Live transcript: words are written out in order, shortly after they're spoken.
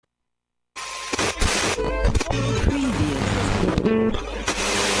Your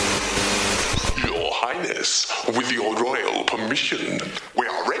Highness, with your royal permission, we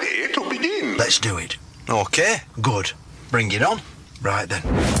are ready to begin. Let's do it. Okay, good. Bring it on. Right then.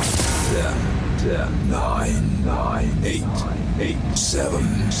 10, 9, 8,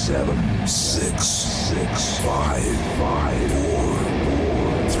 7, 6, 5, 4,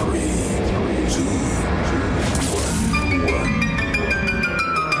 3, 2, 1.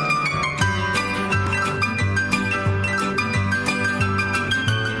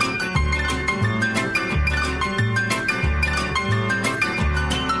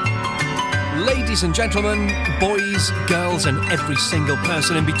 Ladies and gentlemen, boys, girls, and every single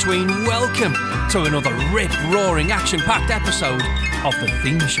person in between, welcome to another rip-roaring, action-packed episode of The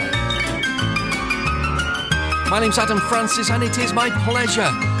Theme Show. My name's Adam Francis, and it is my pleasure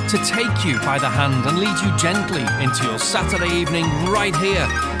to take you by the hand and lead you gently into your Saturday evening right here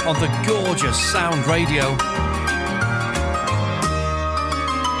on the gorgeous Sound Radio.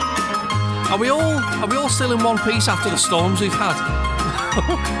 Are we all still in one piece after the storms we've had?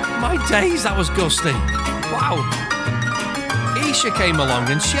 My days, that was gusty. Wow. Isha came along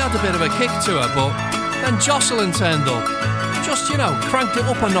and she had a bit of a kick to her, but then Jocelyn turned up. Just, cranked it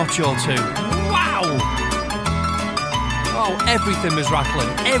up a notch or two. Wow. Oh, everything was rattling.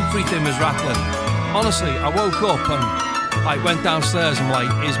 Everything was rattling. Honestly, I woke up and went downstairs and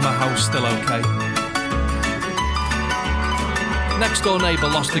is my house still okay? Next door neighbour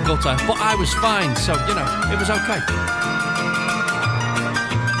lost the gutter, but I was fine, so, it was okay.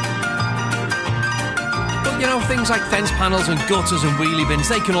 Things like fence panels and gutters and wheelie bins,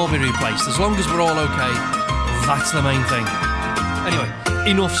 they can all be replaced as long as we're all okay. That's the main thing. Anyway,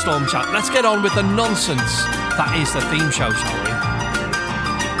 enough storm chat. Let's get on with the nonsense that is the theme show, shall we?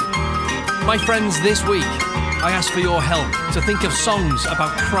 My friends, this week I asked for your help to think of songs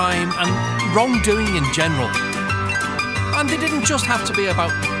about crime and wrongdoing in general. And they didn't just have to be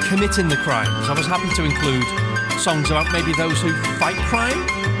about committing the crimes. I was happy to include songs about maybe those who fight crime.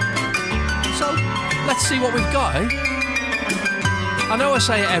 So, let's see what we've got, eh? I know I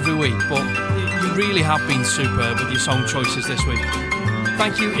say it every week, but you really have been superb with your song choices this week.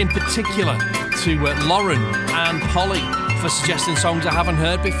 Thank you in particular to Lauren and Polly for suggesting songs I haven't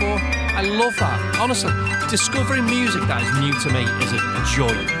heard before. I love that. Honestly, discovering music that is new to me is a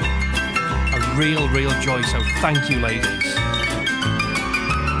joy. A real joy, so thank you, ladies.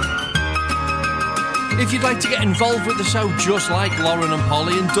 If you'd like to get involved with the show just like Lauren and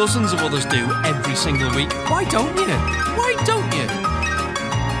Polly and dozens of others do every single week, why don't you? Why don't you?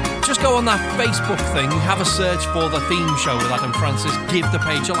 Just go on that Facebook thing, have a search for The Theme Show with Adam Francis, give the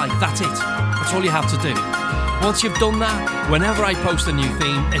page a like, that's it. That's all you have to do. Once you've done that, whenever I post a new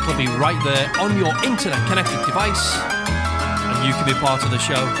theme, it'll be right there on your internet-connected device, and you can be part of the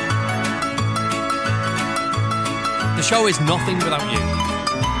show. The show is nothing without you.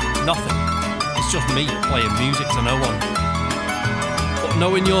 Nothing. It's just me playing music to no one. But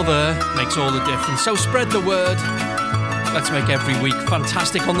knowing you're there makes all the difference. So spread the word. Let's make every week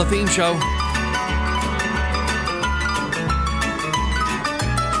fantastic on the theme show.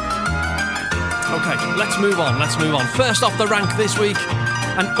 Okay, let's move on. First off the rank this week,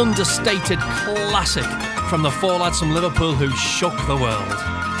 an understated classic from the four lads from Liverpool who shook the world.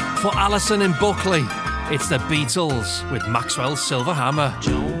 For Alison in Buckley, it's the Beatles with Maxwell's Silver Hammer.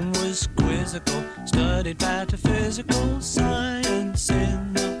 Joan was quizzical, studied metaphysical science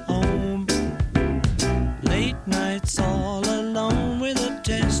in the home. Late nights all alone with a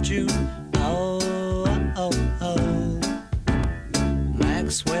test tube. Oh.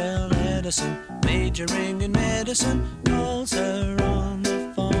 Maxwell Edison, majoring in medicine, calls her on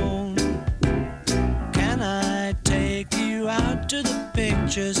the phone. Can I take you out to the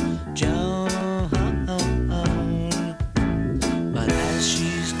pictures, Joan? But as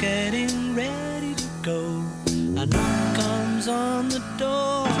she's getting ready to go, a knock comes on the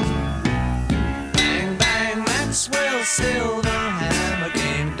door. Bang, bang, Maxwell's silver hammer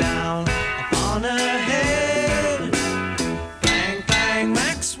came down upon her head. Bang, bang,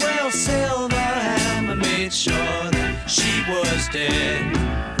 Maxwell's silver hammer made sure that she was dead.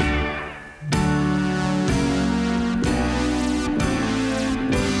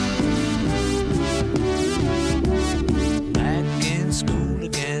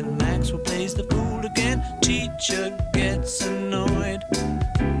 Teacher gets annoyed,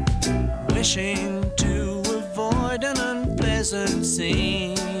 wishing to avoid an unpleasant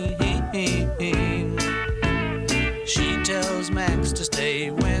scene. She tells Max to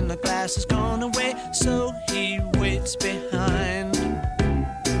stay when the class has gone away, so he waits behind,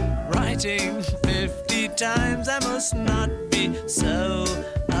 writing 50 times, I must not be so.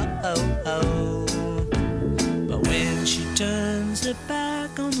 it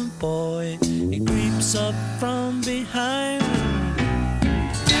back on the boy. He creeps up from behind.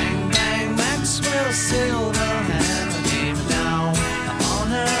 Bang, bang, Maxwell Silverhammer came down on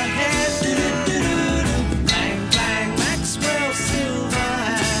her head. Do-do-do-do-do. Bang, bang, Maxwell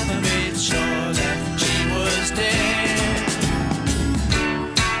Silverhammer made sure that she was dead.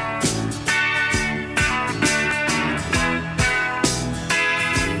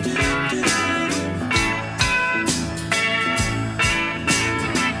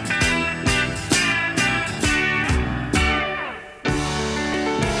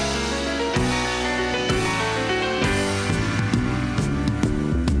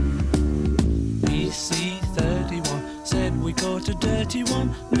 A dirty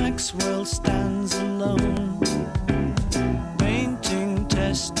one, Maxwell stands alone, painting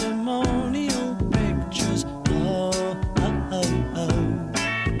testimonial pictures. Oh, oh, oh, oh.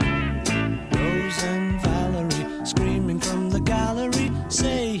 Rose and Valerie screaming from the gallery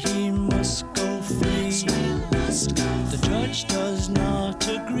say he must go free. The judge does not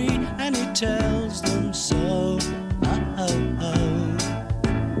agree and he tells them so. Oh, oh, oh.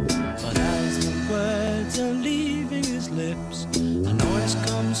 But as the words are leaving his lips, a noise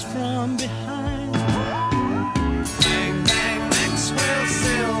comes from behind. Bang, bang, Maxwell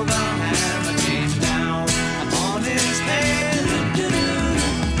Silverhammer came down upon his head.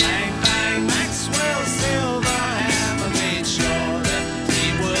 Bang, bang, Maxwell Silverhammer made sure that he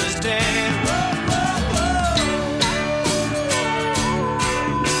was dead. Whoa, whoa,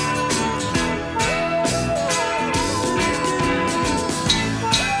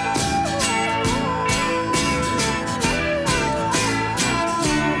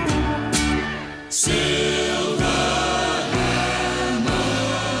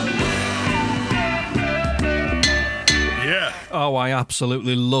 Oh, I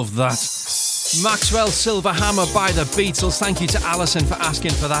absolutely love that. Maxwell Silverhammer by the Beatles. Thank you to Alison for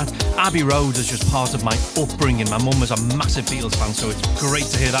asking for that. Abbey Road is just part of my upbringing. My mum was a massive Beatles fan, so it's great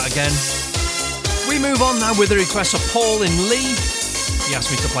to hear that again. We move on now with the request of Paul in Lee. He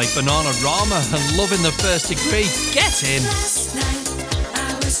asked me to play Bananarama and Love in the First Degree. Get in. Last night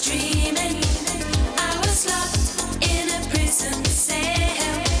I was dreaming, I was locked in a prison cell.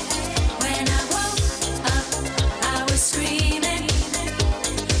 When I woke up, I was screaming,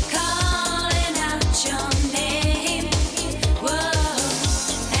 calling out your name. Whoa,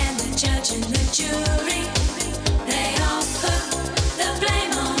 and the judge and the jury, they all put the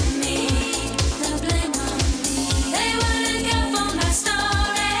blame on me. The blame on me. They wouldn't go for my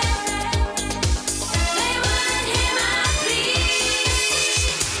story. They wouldn't hear my plea.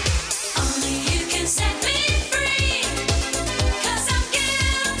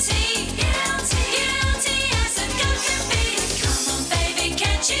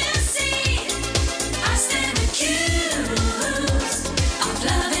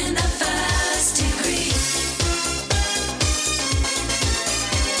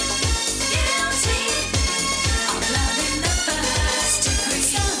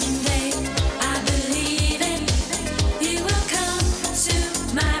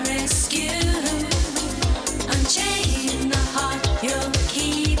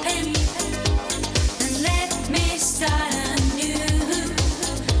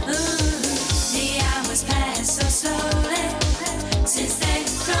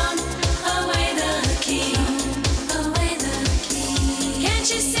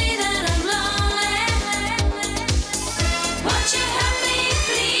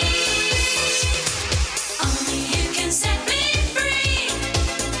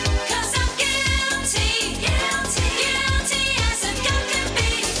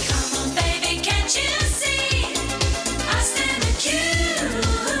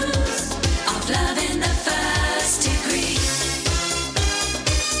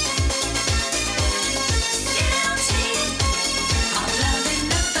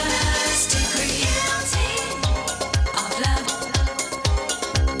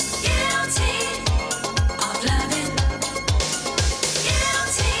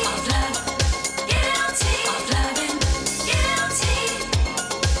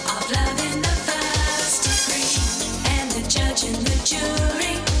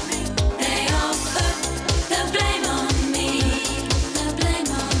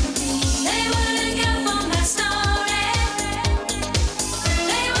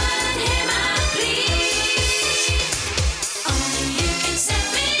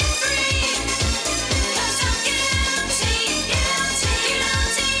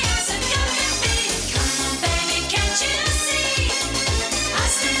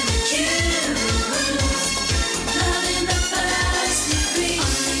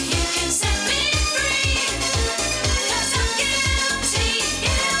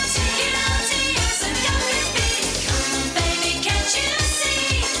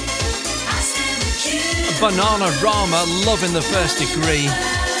 Bananarama, Love in the First Degree.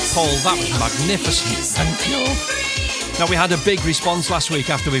 Paul, that was magnificent. Thank you. Now, we had a big response last week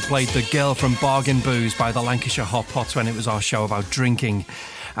after we played The Girl from Bargain Booze by the Lancashire Hot Pots when it was our show about drinking.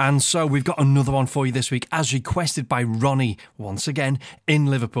 And so we've got another one for you this week, as requested by Ronnie, once again, in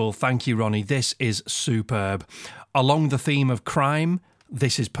Liverpool. Thank you, Ronnie. This is superb. Along the theme of crime,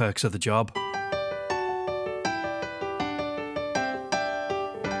 this is Perks of the Job.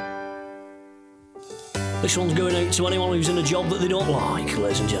 This one's going out to anyone who's in a job that they don't like,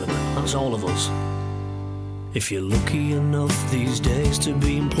 ladies and gentlemen. That's all of us. If you're lucky enough these days to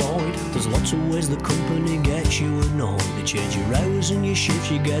be employed, there's lots of ways the company gets you annoyed. They change your hours and your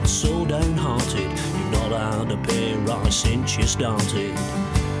shifts, you get so downhearted. You've not had a pay rise since you started.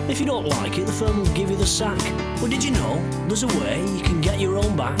 If you don't like it, the firm will give you the sack. But did you know there's a way you can get your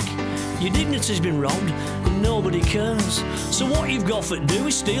own back? Your dignity's been robbed and nobody cares. So what you've got to do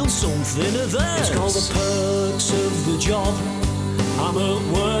is steal something of theirs. It's called the perks of the job. I'm at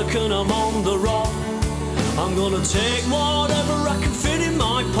work and I'm on the rock. I'm gonna take whatever I can fit in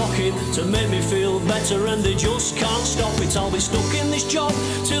my pocket to make me feel better, and they just can't stop it. I'll be stuck in this job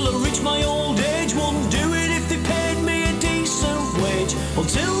till I reach my old age. Wouldn't do it if they paid me a decent wage.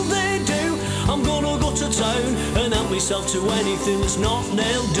 Until they do, I'm gonna go to town and help myself to anything that's not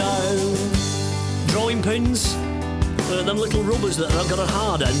nailed down. Drawing pins, them little rubbers that have got a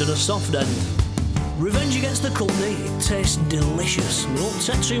hard end and a soft end. Revenge against the company, it tastes delicious. Don't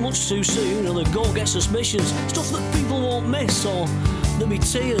take too much too soon or the go get suspicious. Stuff that people won't miss or there'll be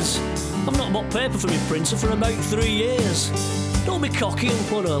tears. I've not bought paper for my printer for about 3 years. Don't be cocky and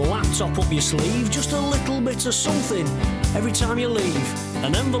put a laptop up your sleeve. Just a little bit of something every time you leave.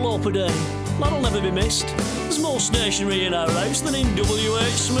 An envelope a day, that'll never be missed. There's more stationery in our house than in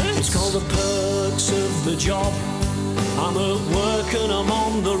WH Smith's. It's called the perks of the job. I'm at work and I'm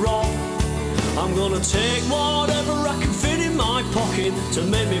on the rock. I'm gonna take whatever I can fit in my pocket to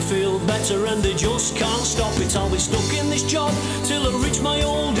make me feel better, and they just can't stop it. I'll be stuck in this job till I reach my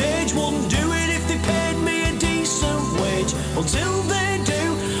old age. Wouldn't do it if they paid me a decent wage. Until they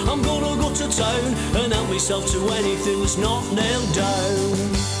do, I'm gonna go to town and help myself to anything that's not nailed down.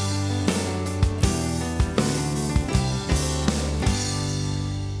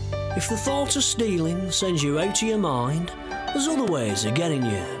 If the thought of stealing sends you out of your mind, there's other ways of getting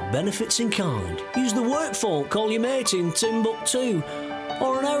you benefits in kind. Use the work phone, call your mate in Timbuktu,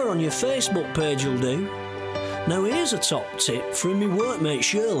 or an hour on your Facebook page will do. Now here's a top tip from my workmate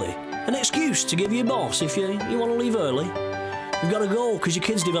Shirley. An excuse to give your boss if you want to leave early. You've got to go because your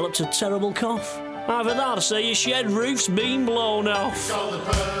kid's developed a terrible cough. Either that or say your shed roof's been blown off. It's all the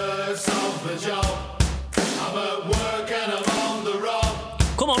perks of the job. I'm at work and I'm on the rock.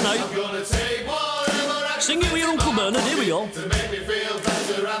 Come on now. I'm gonna take whatever I can. Sing it with your Uncle Bernard, here we go. To make me feel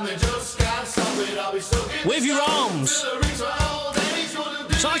better, and they just can't stop it. I'll be stuck in wave your arms.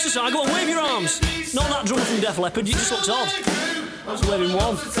 Side to side, go on, wave your arms. Not that drummer from Def Leppard, it just looks odd. That's waving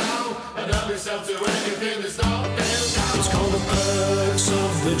one. It's called the perks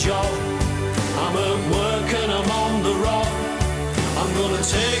of the job. I'm at work and I'm on the rock. I'm gonna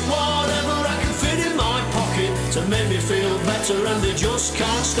take whatever I can fit in my pocket to make me feel better, and they just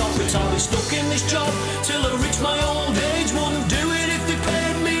can't stop it. I'll be stuck in this job till I reach my old age. Wouldn't do it if they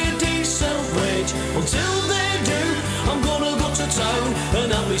paid me a decent wage. Until they do, I'm gonna go to town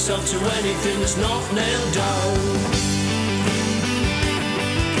and help myself to anything that's not nailed down.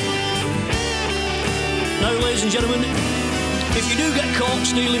 Now, ladies and gentlemen, if you do get caught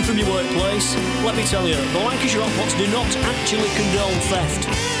stealing from your workplace, let me tell you, the Lancashire Hot Pots do not actually condone theft,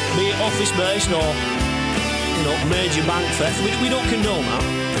 be it office-based or, major bank theft. We don't condone that.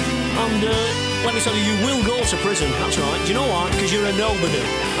 And let me tell you, you will go to prison, that's right. Do you know why? Because you're a nobody.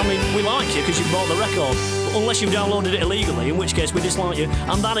 I mean, we like you because you bought the record, but unless you've downloaded it illegally, in which case we dislike you,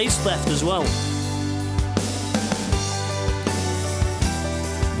 and that is theft as well.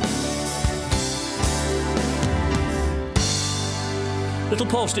 Little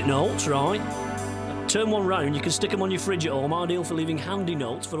post-it notes, right? Turn one round, you can stick them on your fridge at home, ideal for leaving handy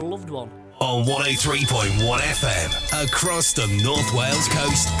notes for a loved one. On 103.1 FM, across the North Wales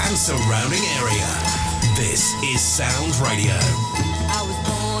coast and surrounding area, this is Sound Radio. I was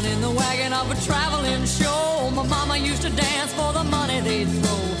born in the wagon of a traveling show. My mama used to dance for the money they'd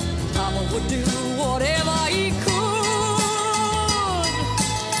throw. Papa would do whatever he could.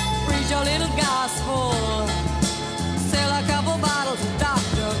 Preach a little gospel. Sell a couple bottles of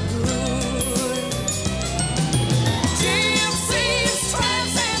Dr. Good. Gypsies,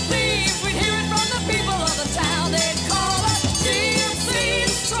 tramps, and thieves, we'd hear it from the people of the town. They'd call us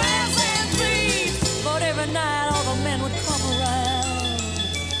gypsies, tramps, and thieves. But every night all the men would come around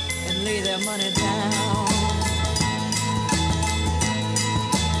and lay their money down.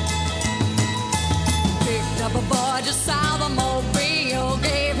 a boy just south of Mobile,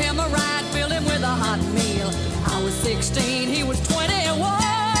 gave him a ride, filled him with a hot meal. I was 16, he was 21.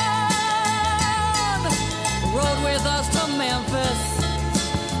 Rode with us to Memphis,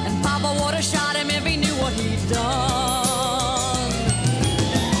 and Papa would have shot him if he knew what he'd done.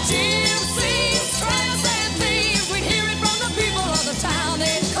 Gypsies, tramps, and thieves, we'd hear it from the people of the town.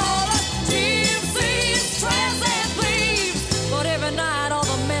 They'd call us gypsies, tramps, and thieves. But every night all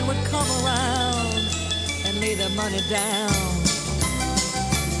the men would come around and lay their money down.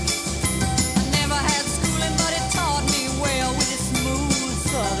 I never had schooling, but it taught me well with its smooth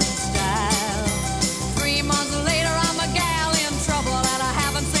southern style. 3 months later, I'm a gal in trouble, and I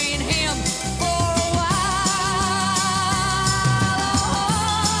haven't seen him for a while.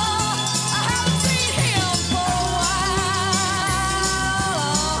 I haven't seen him for a while.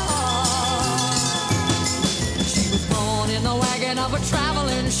 She was born in the wagon of a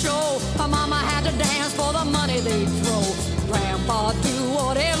traveling show. Her mama had to dance for the money they'd throw. Grandpa do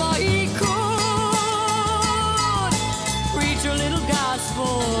whatever he could, preach a little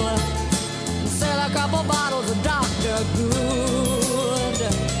gospel, sell a couple bottles of Dr. Good.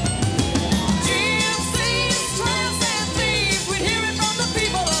 Gypsies, tramps, and thieves, we'd hear it from the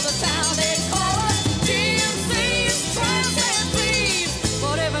people of the town. They'd call us gypsies, tramps, and thieves.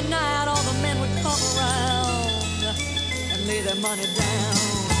 But every night all the men would come around and lay their money down.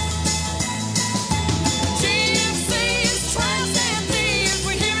 Gypsies, tramps, and thieves,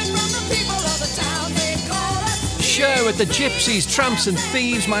 we'd hear it from the people of the town. They'd call us Show with the Gypsies, Tramps and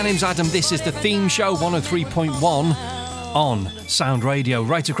Thieves. My name's Adam. This is the theme show, 103.1 on Sound Radio,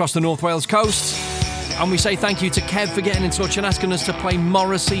 right across the North Wales coast. And we say thank you to Kev for getting in touch and asking us to play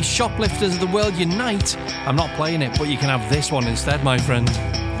Morrissey, Shoplifters of the World Unite. I'm not playing it, but you can have this one instead, my friend.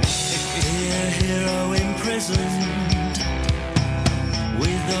 Dear hero imprisoned,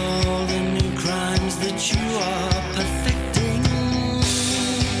 with all the new crimes that you are perfecting.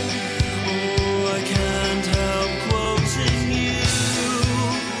 Oh, I can't help quoting you,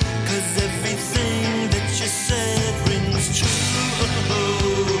 'cause everything that you said rings true.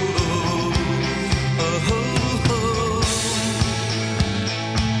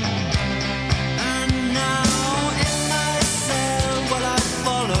 And now in my cell, well, I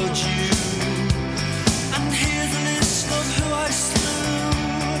followed you. And here's a list of who I slew.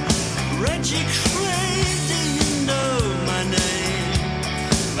 Reggie Craig, do you know my name?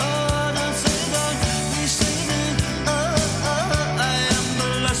 Oh, don't say that, we say that. Oh, I am the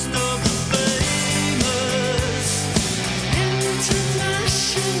last of the famous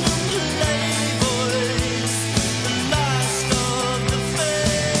international playboys, the last of the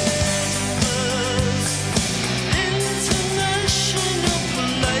famous international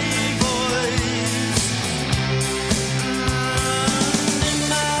playboys. And in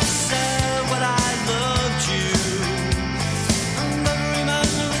my cell, well, I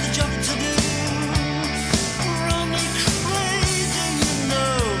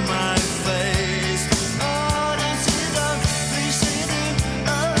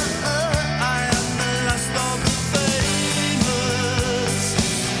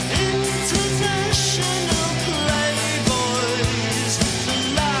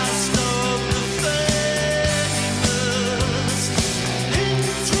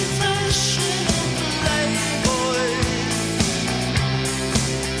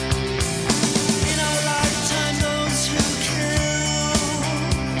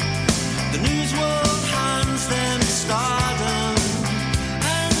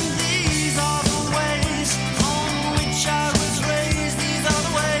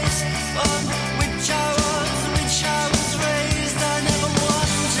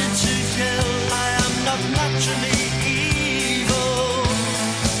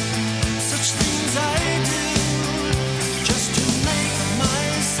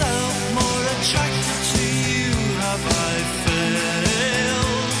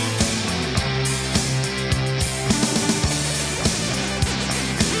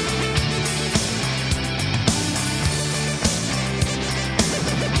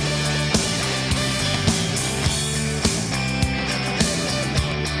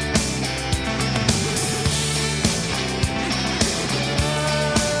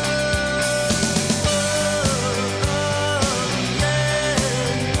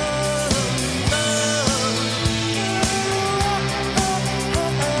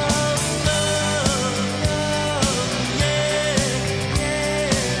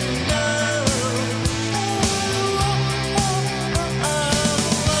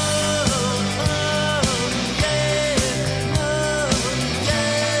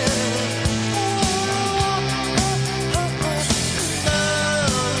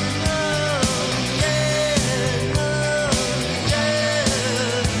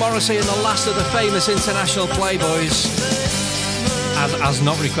Morrissey and the last of the famous international playboys, as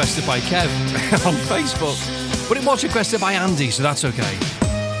not requested by Kev on Facebook, but it was requested by Andy, so that's okay.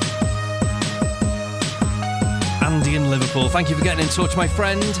 Andy in Liverpool, thank you for getting in touch, my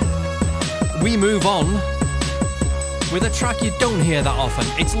friend. We move on with a track you don't hear that often.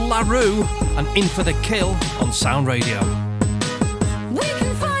 It's La Rue and In for the Kill on Sound Radio. We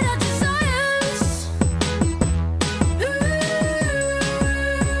can find our desires,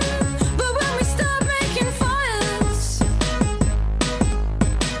 but when we start making fires,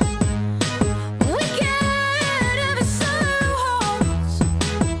 we get ever so hot.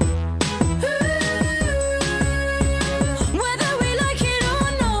 Whether we like it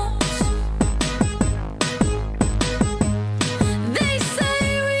or not, they say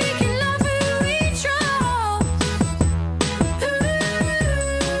we can love who we trust.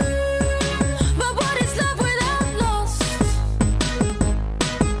 But what is love without loss?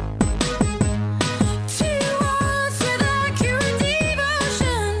 Two hearts with accurate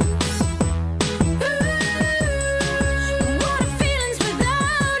devotions. What are feelings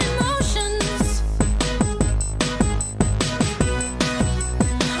without emotions?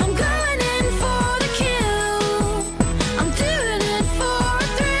 I'm going in for the kill. I'm doing it for a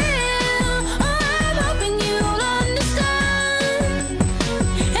thrill. I'm hoping you'll understand.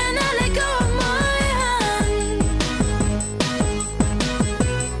 And I let go of my hand.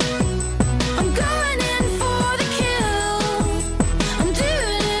 I'm going in for the kill. I'm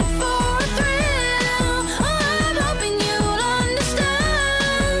doing it for a thrill. I'm hoping you'll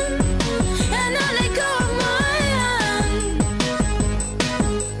understand. And I let go of my hand.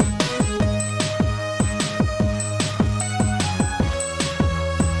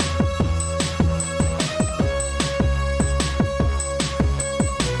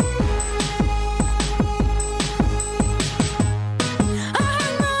 I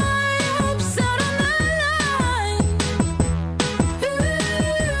hung my hopes out on the line.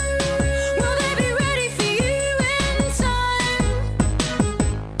 Will they be ready for you in time?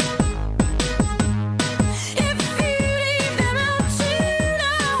 If you leave them out too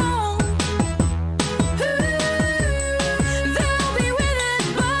long, they'll be withered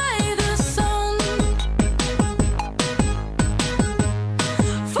by the sun.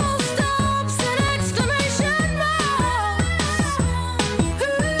 Full stops and exclamation marks.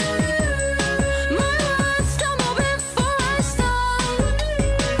 My words stumble before I start.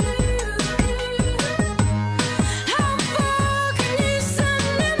 How far can you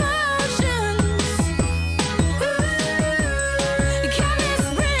send emotions? Can this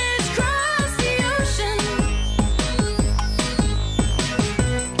bridge cross the ocean?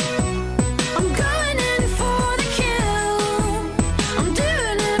 I'm going in for the kill. I'm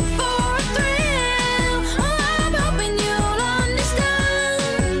doing it for a thrill. I'm hoping you'll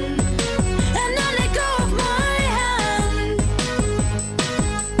understand. And I let go of my hand.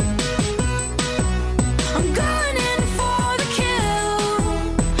 I'm going in for the kill.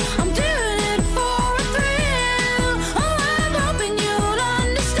 I'm doing it for a thrill. I'm hoping you'll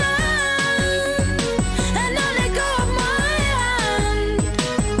understand. And I let go of my hand.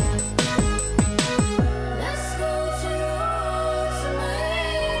 Let's go to ultimate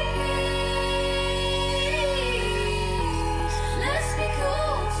peace. Let's be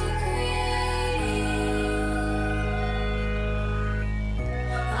called to create.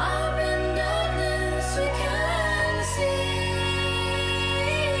 Up in darkness we can see.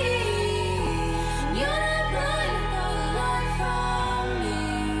 You're not blind by the light from me.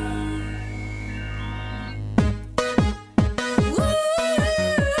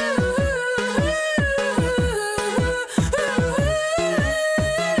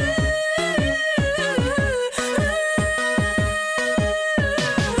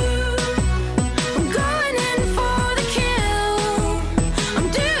 I'm going in for the kill. I'm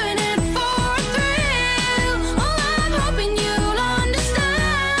doing it for a thrill. I'm hoping you'll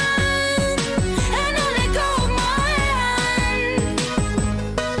understand. And I let go of my hand.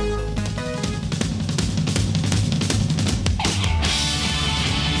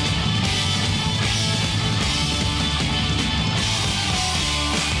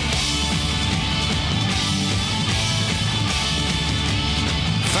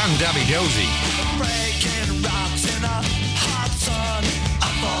 Van Dabby Dozy. Breaking rocks in a hot sun. I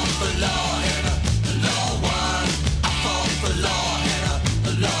fought for law in a law one. I fought for law in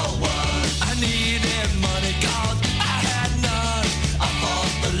a law one. I needed money 'cause I had none. I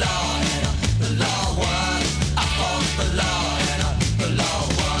fought for law in a law one. I fought for law in a law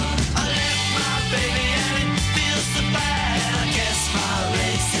one. I left my baby and it feels so bad. I guess my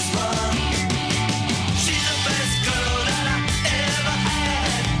race is run. She's the best girl that I ever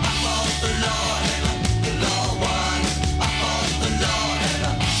had. I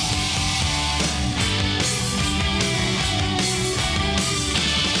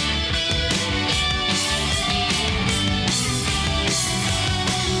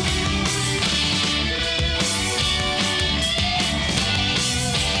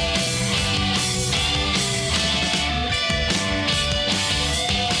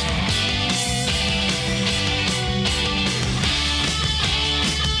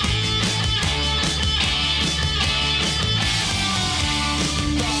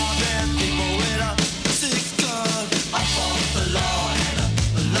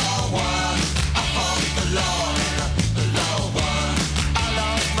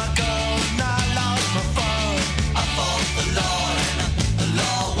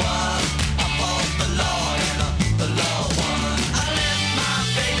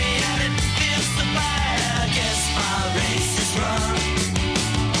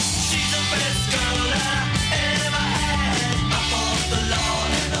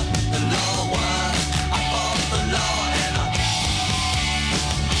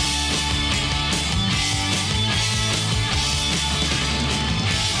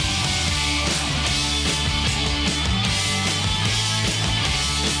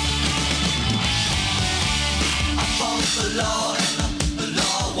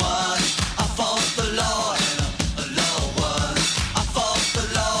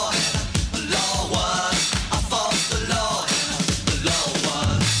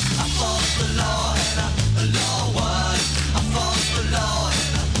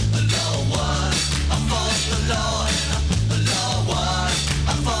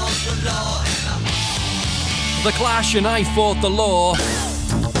The Clash and I Fought the Law.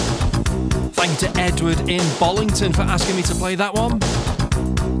 Thank you to Edward in Bollington for asking me to play that one.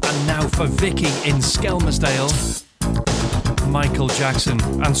 And now for Vicky in Skelmersdale, Michael Jackson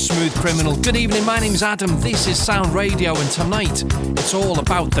and Smooth Criminal. Good evening, my name's Adam, this is Sound Radio, and tonight it's all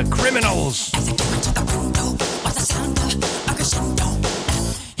about the criminals. As I came into the window was the sound of a crescendo.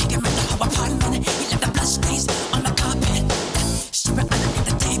 He came into her apartment, he left the blood stains on the carpet. She ran underneath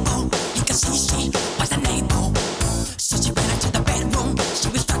the table, he could see she was a neighbor. So she ran into the bedroom, she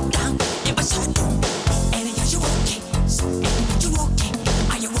was struck down, it was her doom. Annie, are you okay? Annie, are you okay?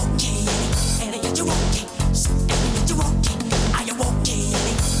 Are you okay, Annie? Annie, are you okay? Annie, are you okay? Are you okay,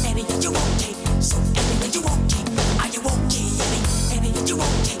 Annie? Annie, are you okay? Annie, are you okay? Are you okay, Annie? Annie, are you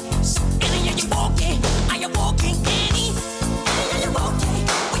okay? Annie, are you okay? Are you okay, Annie? Annie, are you okay?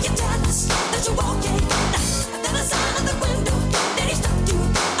 Will you tell us that you're okay? Then the sign of the window, then he stopped you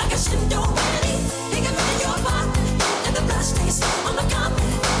like a shindo, Annie. He came into your apartment, and the blood stains on the carpet.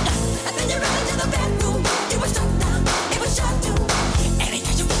 And then you ran into the bedroom, you were struck down, it was shot too. Annie,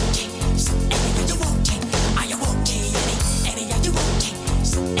 are you okay? Annie, are you okay? Are you okay, Annie? Annie, are you okay?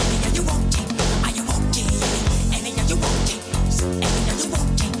 Annie, are you okay? Are you okay, Annie? Annie, are you okay? Annie, are you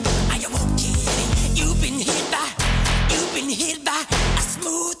okay? Are you okay, Annie? You've been hit by a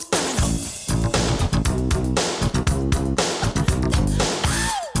smooth criminal.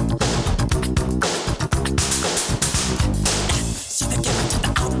 So they came into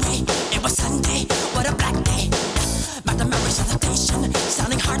the outbreak. It was Sunday, what a black day. But the memories of the station,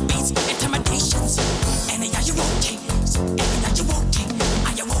 sounding heartbeats, intimidations. Annie, are you okay? Annie, are you okay?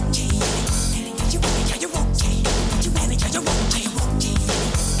 Are you okay, Annie? Annie, are you okay? Are you okay? Annie, are you okay?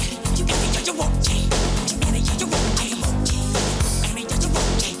 Annie, are you okay? Annie, are you okay? Annie, are you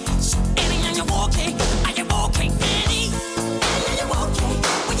okay? Annie, are you okay? Are you okay, Annie? Annie, are you okay?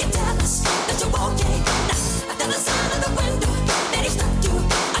 Will you tell us that you're okay? Then the sign of the window, then he stopped you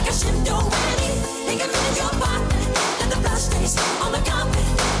like a shindo, Annie. He came into your apartment, and the blood stains on the carpet.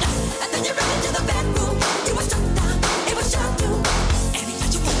 And then you ran into the bedroom, you were struck down, it was shot too. Annie,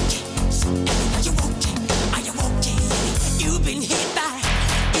 are you okay? Annie, are you okay? Are you okay, Annie? You've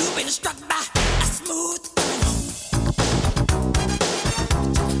been struck by a smooth criminal.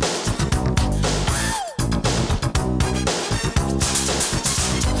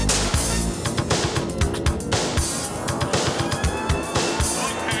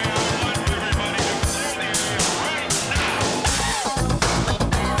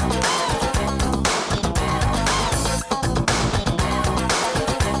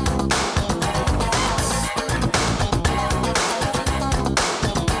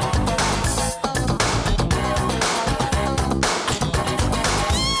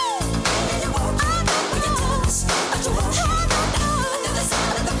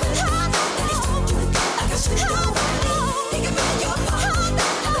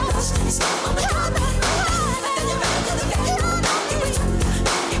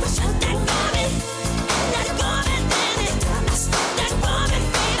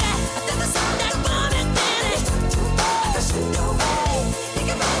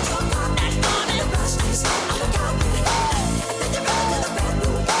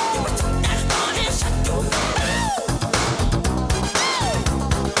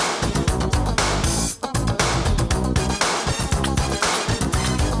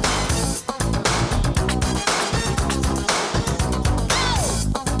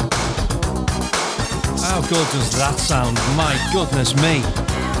 How good does that sound? My goodness me.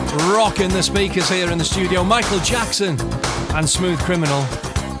 Rocking the speakers here in the studio. Michael Jackson and Smooth Criminal.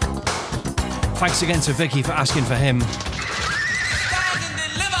 Thanks again to Vicky for asking for him.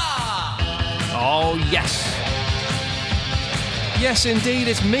 Oh, yes. Yes, indeed,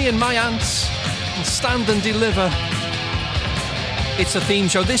 it's me and my aunts. And Stand and Deliver. It's a theme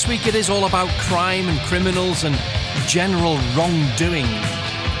show. This week it is all about crime and criminals and general wrongdoing.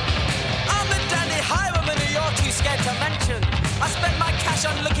 I'm the dandy highwayman who you're too scared to mention. I spent my cash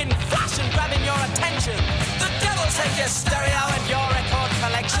on looking flash and grabbing your attention. The devil take your stereo and your record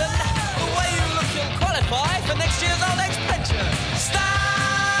collection. The way you look, you'll qualify for next year's old age pension.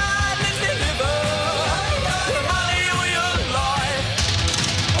 Stand and deliver the money or your life.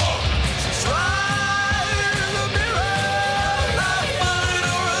 Try the mirror like bullet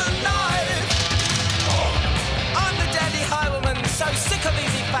or a knife. I'm the dandy highwayman, so sick of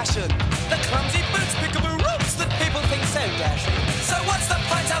easy fashion. The clumsy boots pick up ropes that people think so dashing. So what's the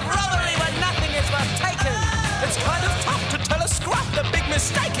point of robbery when nothing is worth taking? It's kind of tough to tell a scrap the big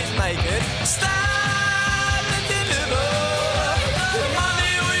mistake is making. Stand and deliver the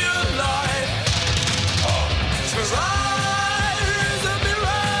money or your life. Try the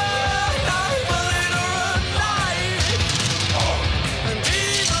mirror, like bullet or a knife.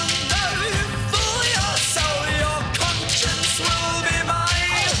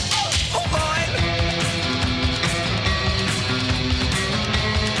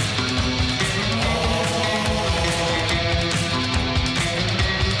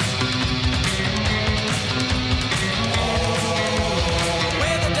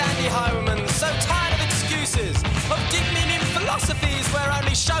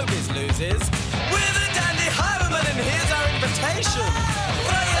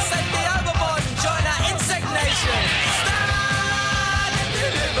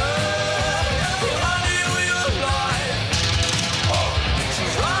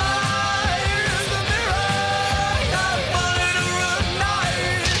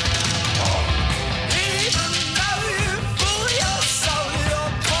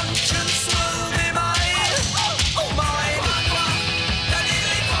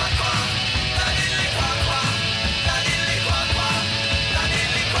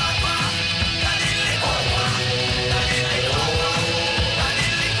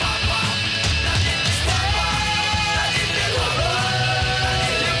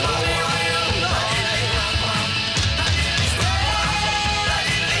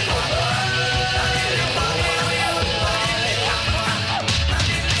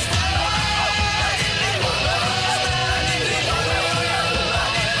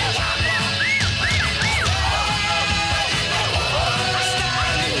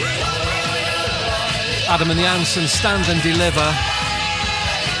 Adam and the Ants and Stand and Deliver.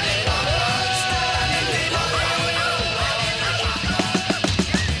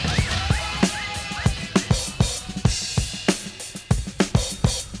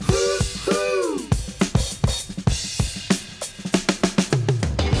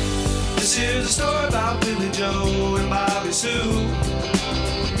 This is a story about Billy Joe and Bobby Sue,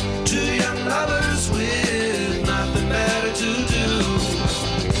 two young lovers with nothing better to do.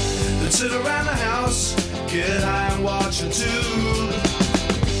 They'd sit around the house, get high and watch a tube.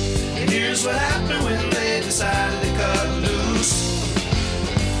 And here's what happened when they decided to cut loose.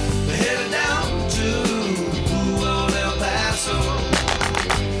 They headed down to old El Paso.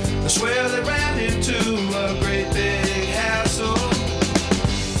 I swear they ran into a great big hassle.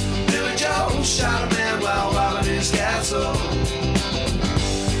 Billy Joe shot a man while robbing his castle.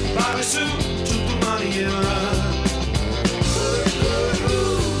 Bobby Sue took the money and run.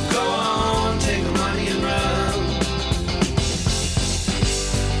 Go on, take the money and run.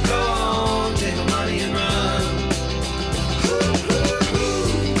 Go on, take the money and run.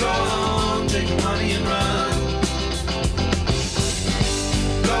 Go on, take the money and run.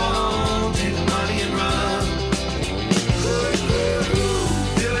 Go on, take the money and run.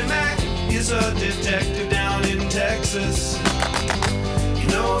 Billy Mack is a detective down in Texas. You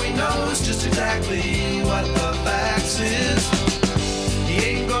know he knows just exactly what the facts is. He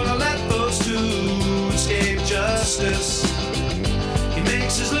ain't gonna let those two escape justice. He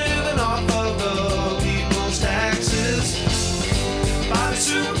makes his living off of the people's taxes. Bobby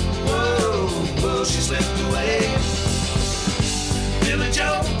Sue, whoa, whoa, she slipped away. Billy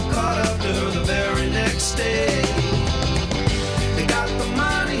Joe caught up to her the very next day. They got the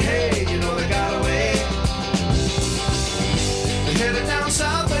money, hey, you know they got away. They headed down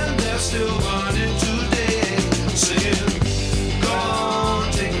south and they're still running today. Singing, go on,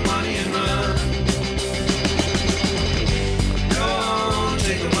 take the money and run. Go on,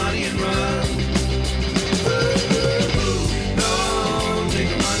 take the money and run. Go on, take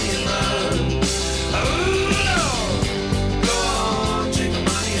the money and run. Ooh, Lord. Go on, take the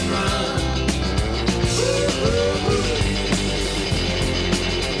money and run.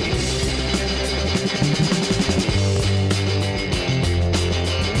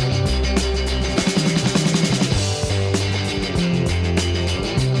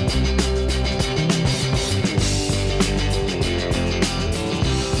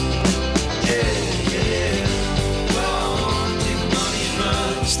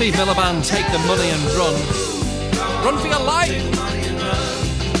 Steve Miliband, Take the Money and Run. Run for your life!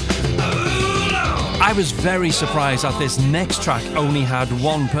 I was very surprised that this next track only had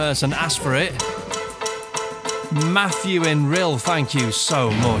one person ask for it. Matthew in Rill, thank you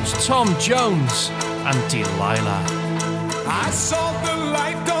so much. Tom Jones and Delilah. I saw the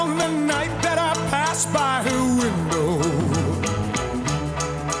light on the night that I passed by her window.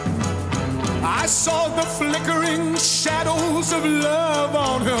 I saw the flickering shadows of love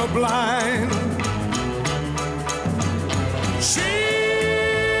on her blind. She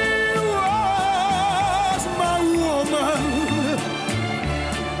was my woman.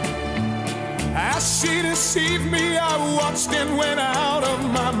 As she deceived me, I watched and went out of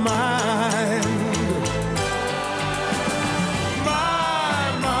my mind. My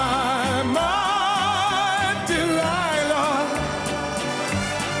Delilah.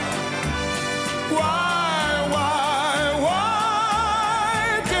 Why,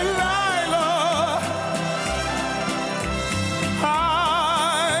 Delilah? I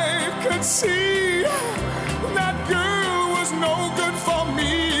could see that girl was no good for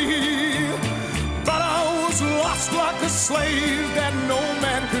me, but I was lost like a slave that no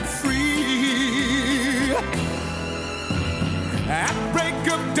man could free. At break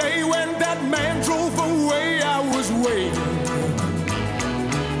of day when that man drove away, I was waiting.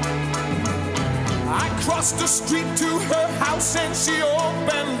 I crossed the street to her house and she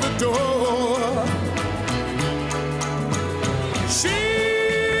opened the door. She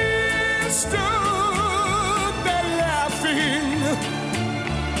stood there laughing.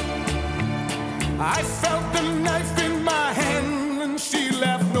 I felt the knife in my hand and she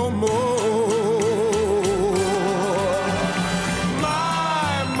laughed no more. My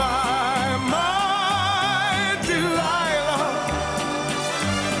Delilah.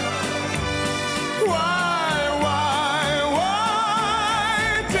 Why,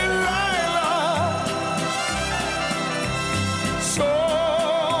 Delilah? So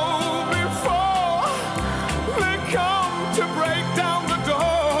before they come to break down the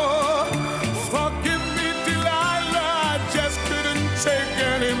door, forgive me, Delilah.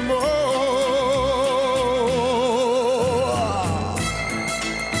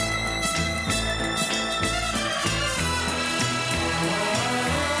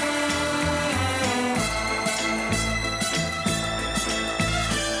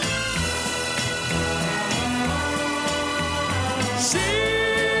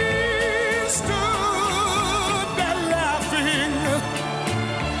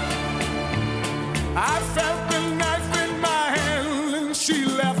 I felt the knife in my hand and she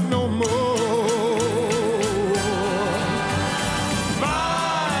left no more. My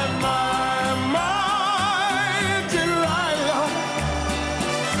Delilah.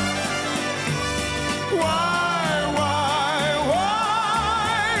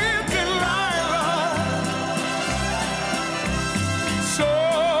 Why, Delilah? So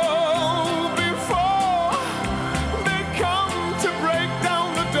before they come to break down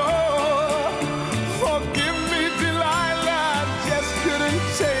the door, forgive me, Delilah, I just couldn't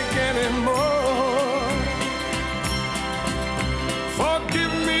take anymore.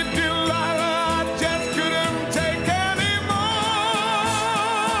 Forgive me, Delilah, I just couldn't take anymore.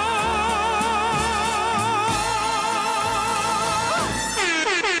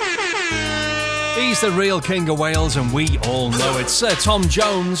 He's the real King of Wales, and we all know it. Sir Tom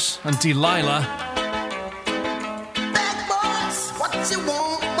Jones and Delilah. Bad boys, what you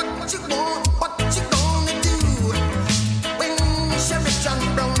want, what you want, what you gonna do when Sheriff John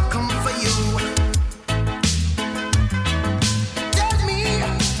Brown come for you? Tell me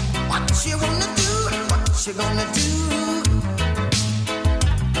what you wanna do, what you gonna do?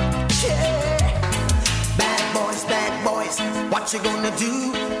 Yeah. Bad boys, what you gonna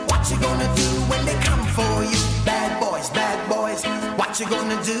do? What you gonna do when they come for you? Bad boys, what you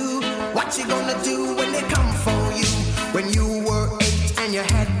gonna do? What you gonna do when they come for you? When you were 8 and you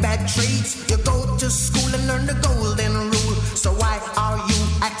had bad traits, you go to school and learn the golden rule. So why are you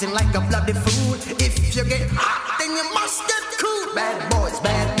acting like a bloody fool? If you get hot, then you must get cool. Bad boys,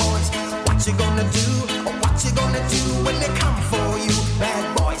 what you gonna do? Or what you gonna do when they come for you? Bad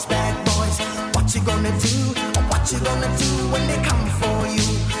boys, what you gonna do? Or what you gonna do when they come for you?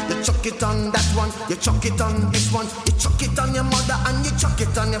 You chuck it on that one, you chuck it on this one, you chuck it on your mother and you chuck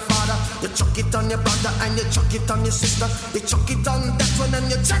it on your father, you chuck it on your brother and you chuck it on your sister, you chuck it on that one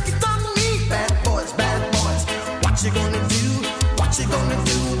and you chuck it on me. Bad boys, what you gonna do? What you gonna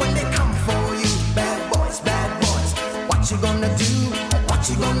do when they come for you? Bad boys, what you gonna do? What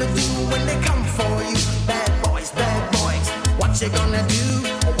you gonna do when they come for you? Bad boys, what you gonna do?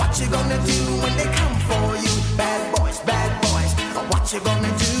 What you gonna do when they come for you? Bad boys, what you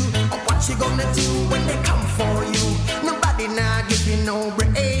gonna do? What you gonna do when they come for you? Nobody now give you no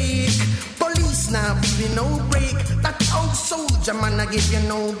break. Police now give you no break. That old soldier man I give you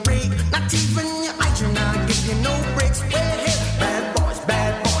no break. Not even your eyes now give you no breaks. Hey, bad boys,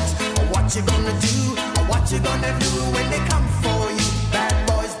 what you gonna do? What you gonna do when they come for you? Bad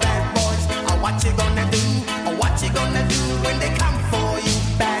boys, what you gonna do? What you gonna do when they come for you?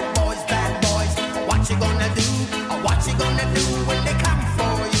 Bad boys, what you gonna do? What you gonna do when they come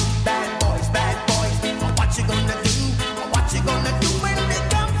for you? Bad boys, what you gonna do? What you gonna do when they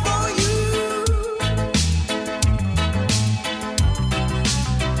come for you?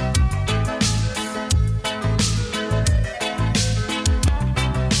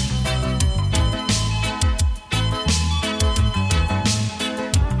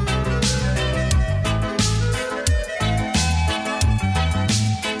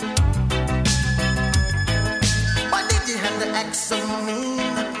 Why did you have to act so mean?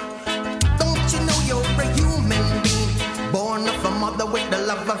 Don't you know you're a human being? Born of a mother with the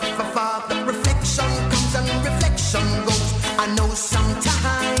love of a father. Reflection comes and reflection goes. I know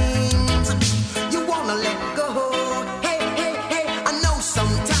sometimes you wanna let go. Hey, I know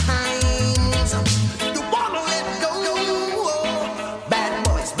sometimes you wanna let go. Bad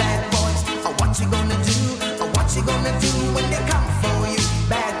boys, what you gonna do? What you gonna do when they come for you?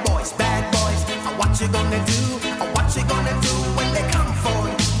 Bad boys, what you gonna do? What you gonna do when they come for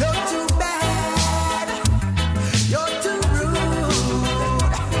you? You're too bad. You're too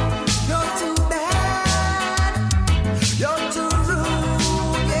rude. You're too bad. You're too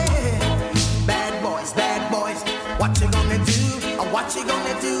rude, yeah. Bad boys, what you gonna do? What you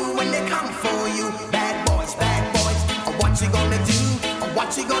gonna do when they come for you? Bad boys, what you gonna do?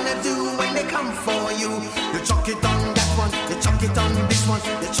 What you gonna do when they come for you? You chuck it on that one, you chuck it on this one,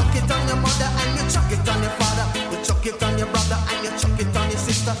 you chuck it on your mother and you chuck it on your father, you chuck it on your brother and you chuck it on your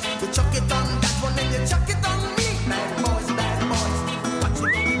sister, you chuck it on that one and you chuck it on me. Bad boys, what you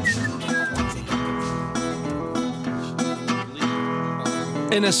gonna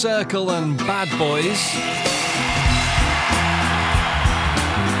do? Inner Circle and Bad Boys.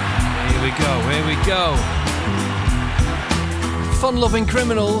 Here we go. Fun-loving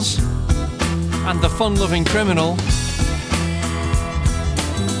criminals and the fun-loving criminal.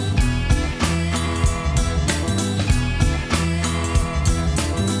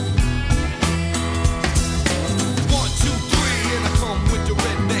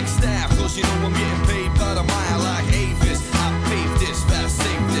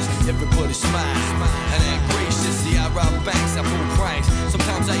 Everybody smile.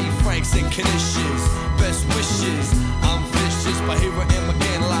 conditions, best wishes. I'm vicious, but here I am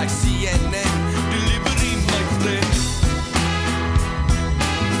again like CNN. Delivery, my friend.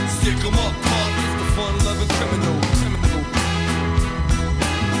 Stick 'em up, punk is the fun-loving criminal.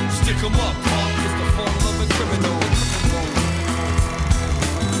 Stick 'em up, punk is the fun-loving criminal.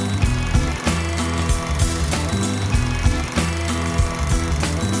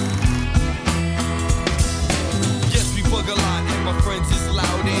 Yes, we bug a lot, and my friends is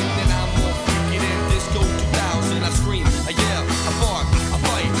loud in, and I'm more freaky than Disco 2000. I scream, I yell, I bark, I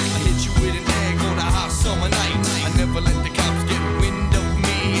bite, I hit you with an egg on a hot summer night. I never let the cops get wind of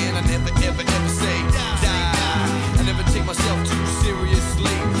me, and I never ever ever say die. I never take myself too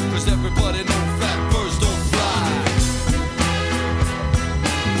seriously, cause everybody know fat birds don't fly.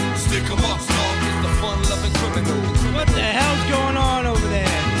 Stick 'em up, dog is the fun-loving criminal. What the hell's going on over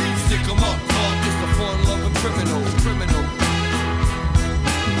there? Stick 'em up, dog is the fun-loving criminal.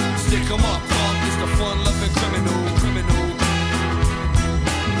 Stick 'em up, dog is the fun-loving criminal.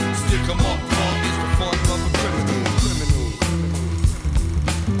 Stick 'em up, dog is the fun-loving criminal.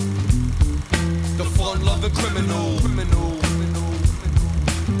 The fun-loving criminal.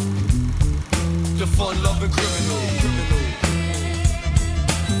 The fun-loving criminal.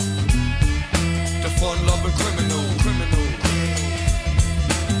 The fun-loving criminal.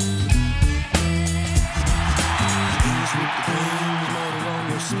 Things with the brains, murder on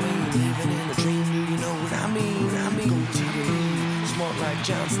your spleen. Living in a dream, do you know what I mean? Go to the lean, smart like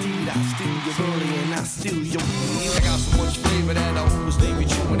John Steed. I steal your bully and I steal your weed. I got so much flavor that I always leave you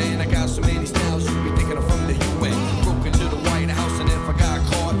chewing. And I got so many styles, you be thinking I'm from the UN. Broke into the White House and if I got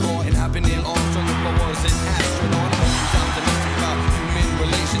caught, and I've been in Armstrong if I was an astronaut. I'm always optimistic about human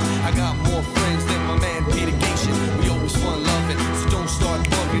relations. I got more friends than my man Peter Gatien. We always fun loving, so don't start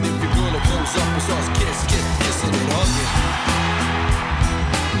bugging. If your girl comes up and starts kissing and hugging.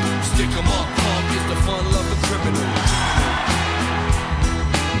 Stick 'em up, punk is the fun-loving criminal.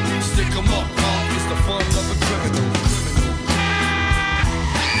 Stick 'em up, punk is the fun-loving criminal.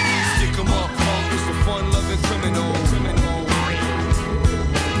 Stick 'em up, punk is the fun-loving criminal.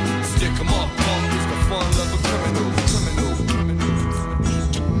 Stick 'em up, punk is the fun-loving criminal.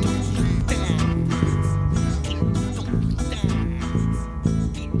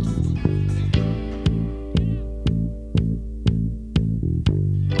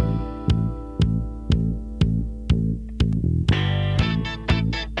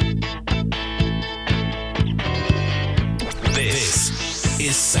 This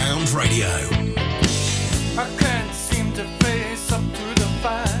is Sound Radio. I can't seem to face up to the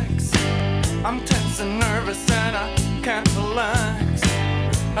facts. I'm tense and nervous and I can't relax.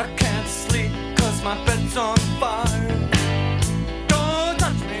 I can't sleep cause my bed's on fire. Don't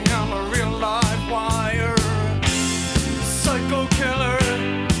touch me, I'm a real live wire. Psycho killer,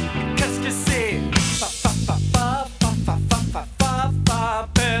 qu'est-ce que c'est? Fa fa fa fa fa fa fa fa fa fa.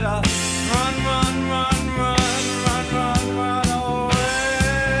 Better run, run, run, run, run, run, run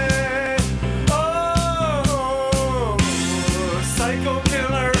away. Oh.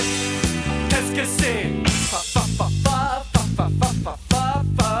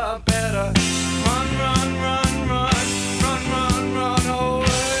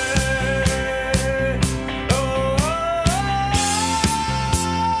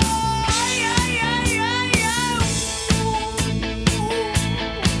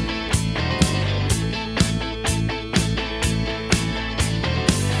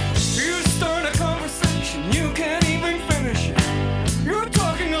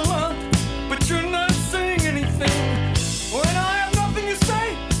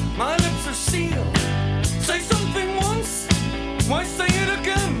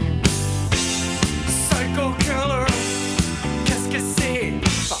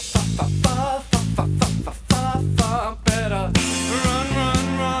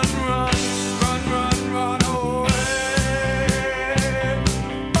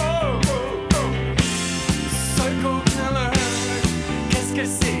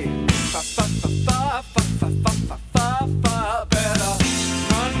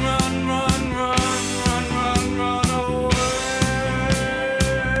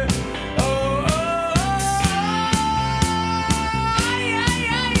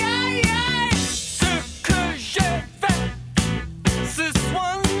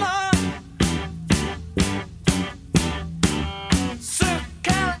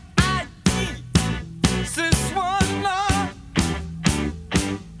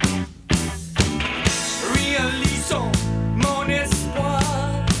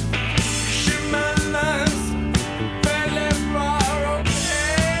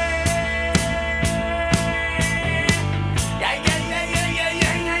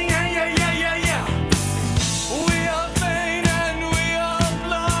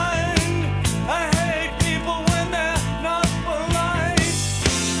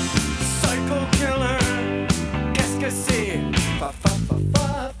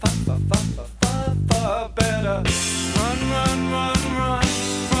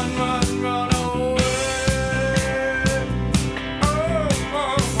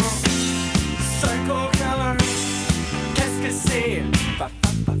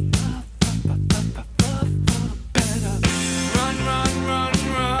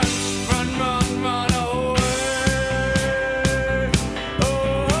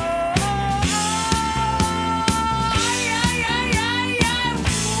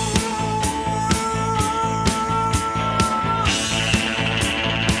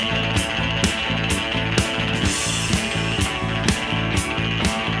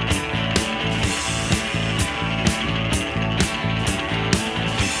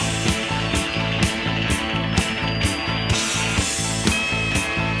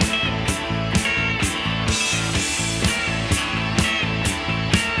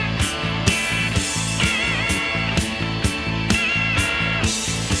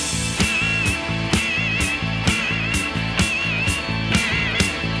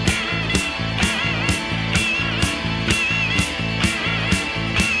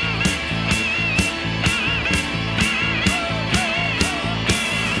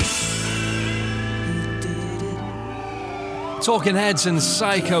 Talking Heads and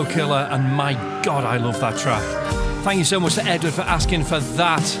Psycho Killer, and my God, I love that track. Thank you so much to Edward for asking for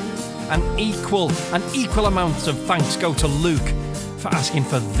that. An equal amount of thanks go to Luke for asking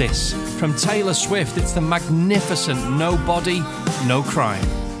for this. From Taylor Swift, it's the magnificent No Body, No Crime.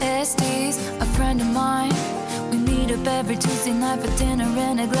 SD's a friend of mine. We meet up every Tuesday night for dinner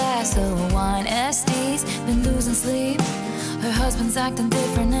and a glass of wine. SD's been losing sleep. Her husband's acting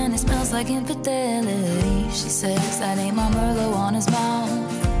different and it smells like infidelity. She says that ain't my Merlot on his mouth.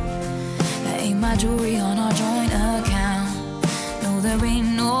 That ain't my jewelry on our joint account. No, there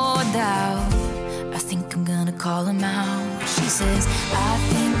ain't no doubt. I think I'm gonna call him out. She says, I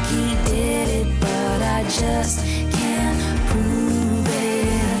think he did it, but I just can't prove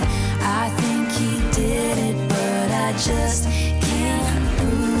it. I think he did it, but I just can't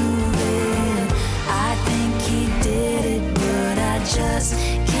prove it. I think he did it, but I just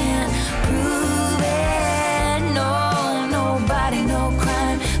can't prove it. No, nobody, no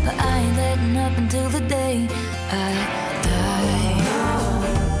crime, but I ain't letting up until the day I die.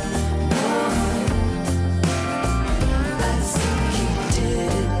 I think he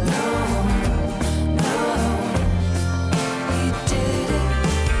did it. He did it.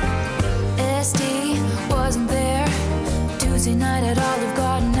 SD wasn't there Tuesday night at Olive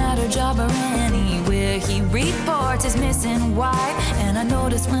Garden, at her job or anywhere. He reports his missing wife, and I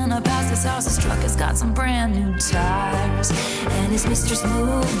noticed when I passed his house, his truck has got some brand new tires, and his mistress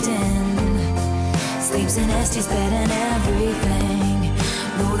moved in, sleeps in Este's bed and everything.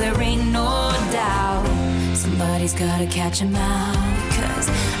 No, there ain't no doubt, somebody's gotta catch him out, 'cause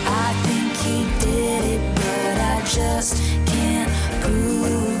I think he did it, but I just can't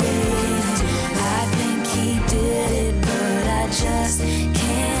prove it. I think he did it, but I just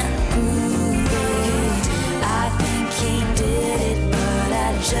can't prove it. I think he did it, but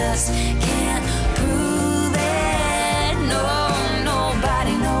I just can't prove it. No,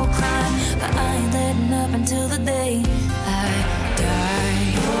 nobody, no crime, but I ain't letting up until the day I die.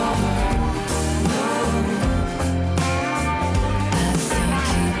 I think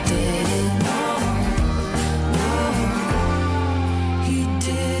he did it. He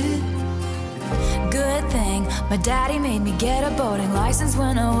did it. Good thing my daddy made me get a boating license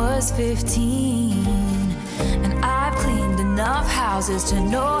when I was 15. And I've cleaned enough houses to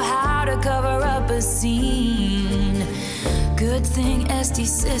know how to cover up a scene. Good thing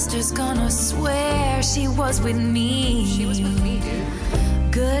Este's sister's gonna swear she was with me. She was with me,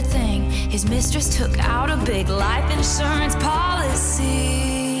 dude. Good thing his mistress took out a big life insurance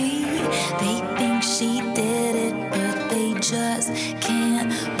policy. They think she did it, but they just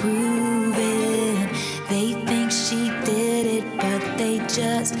can't prove it. They think she did it, but they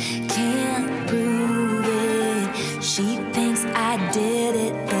just can't prove it. She thinks I did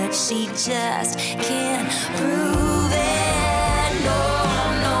it, but she just can't prove it. No,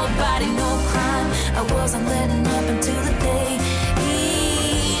 nobody, no crime, I wasn't letting up until the day.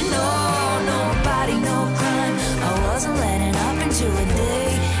 No, nobody, no crime, I wasn't letting up until the day.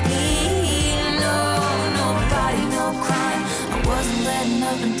 No, nobody, no crime, I wasn't letting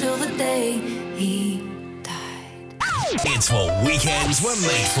up until the day he died. It's what weekends were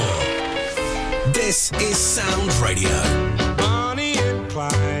made for. This is Sound Radio. Bonnie and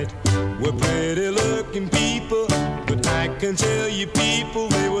Clyde were pretty looking people, but I can tell you people,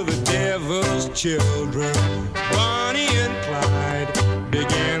 they were the devil's children. Bonnie and Clyde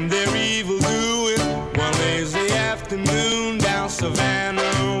began their evil doing one lazy afternoon down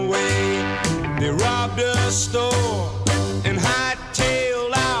Savannah Way. They robbed a store and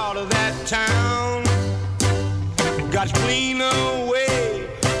hightailed out of that town. Got clean away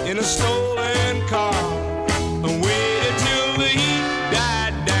in a stolen car and waited till the heat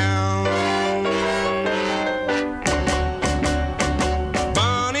died down.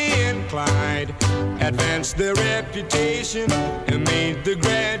 Bonnie and Clyde advanced their reputation and made the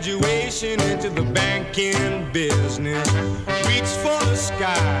graduation into the banking business. Reached for the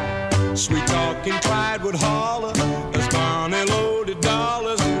sky, sweet talking Clyde would holler as Bonnie loaded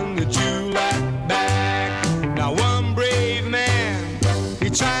dollars in the July bag. Now one brave man, he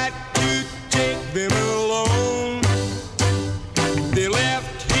tried to take them alone. They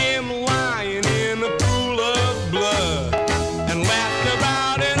left him lying in a pool of blood and laughed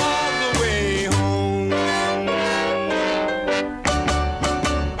about it all the way home.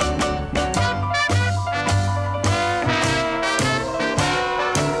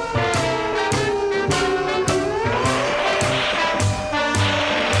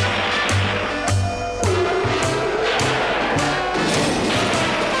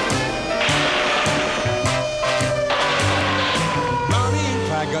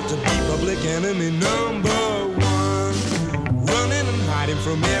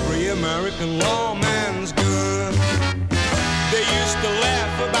 American lawman's gun. They used to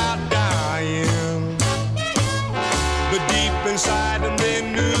laugh about dying, but deep inside them they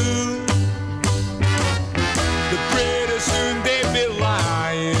knew that pretty soon they'd be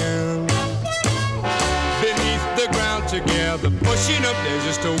lying beneath the ground together, pushing up there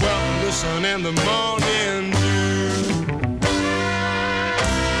just to welcome the sun and the morning dew.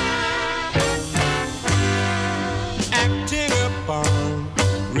 Acting upon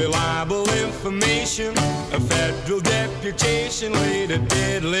reliable information, a federal deputation laid a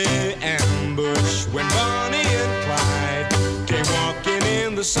deadly ambush when Bonnie and Clyde came walking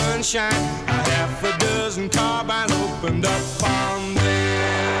in the sunshine. A half a dozen carbines opened up on them.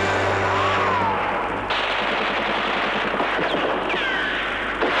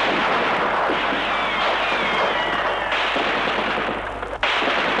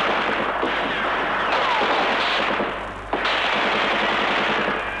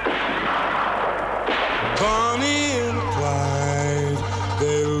 Bonnie and Clyde,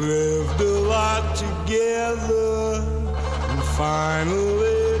 they lived a lot together, and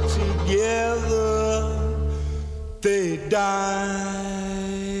finally together they died.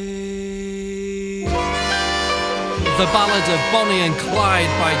 The Ballad of Bonnie and Clyde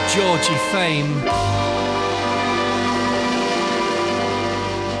by Georgie Fame.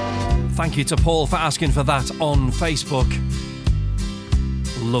 Thank you to Paul for asking for that on Facebook.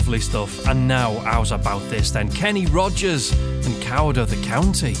 Lovely stuff. And now, how's about this then? Kenny Rogers and Coward of the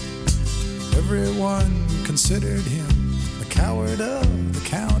County. Everyone considered him the coward of the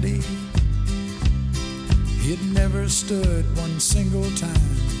county. He'd never stood one single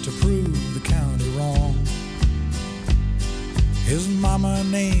time to prove the county wrong. His mama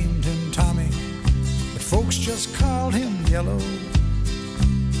named him Tommy, but folks just called him Yellow.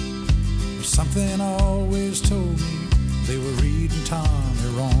 But something always told me they were reading Tommy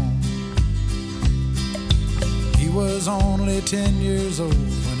wrong. He was only 10 years old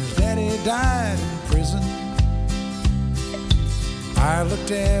when his daddy died in prison. I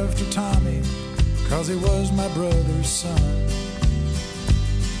looked after Tommy 'cause he was my brother's son.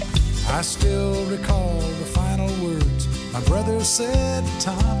 I still recall the final words my brother said to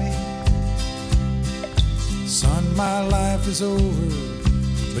Tommy. Son, my life is over,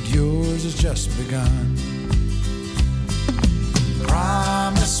 but yours has just begun.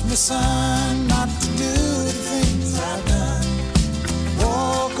 Promise me, son, not to do the things I've done.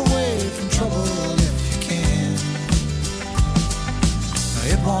 Walk away from trouble if you can. Now,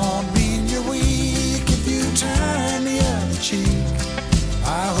 it won't mean you're weak if you turn the other cheek.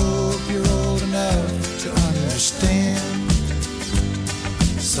 I hope you're old enough to understand.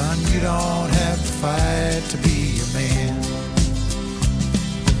 Son, you don't have to fight to be a man.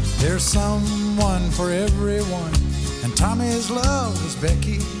 There's someone for everyone, and Tommy's love was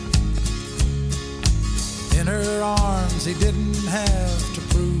Becky. In her arms he didn't have to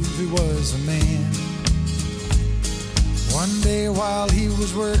prove he was a man. One day while he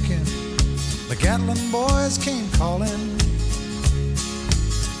was working, the Gatlin boys came calling.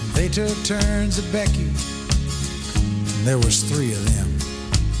 And they took turns at Becky, and there was 3 of them.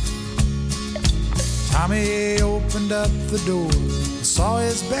 Tommy opened up the door and saw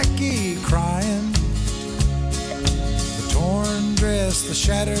his Becky crying. The torn dress, the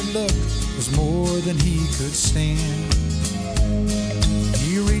shattered look was more than he could stand.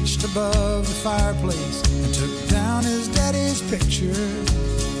 He reached above the fireplace and took down his daddy's picture.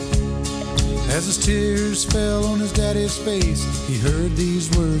 As his tears fell on his daddy's face, he heard these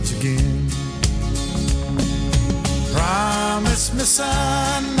words again. Promise me,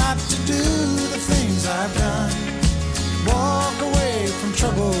 son, not to do the things I've done. Walk away from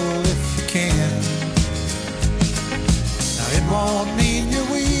trouble if you can. Now, it won't mean you're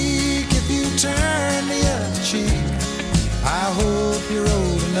weak if you turn the other cheek. I hope you're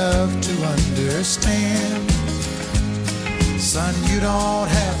old enough to understand. Son, you don't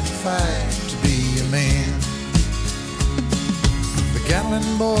have to fight to be a man. The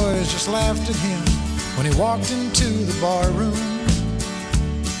Gatlin boys just laughed at him when he walked into the bar room.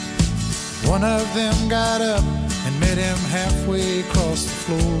 One of them got up and met him halfway across the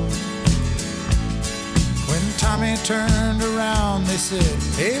floor. When Tommy turned around, they said,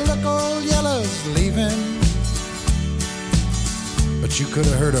 "Hey, look, old Yellow's leaving." But you could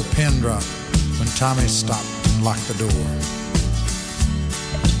have heard a pin drop when Tommy stopped and locked the door.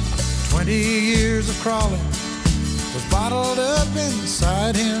 20 years of crawling was bottled up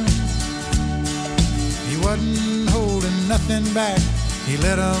inside him. He wasn't holding nothing back, he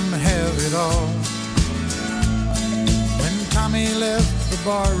let them have it all. When Tommy left the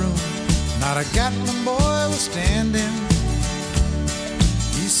bar room, not a Gatlin boy was standing.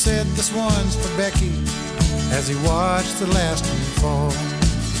 He said, this one's for Becky, as he watched the last one fall.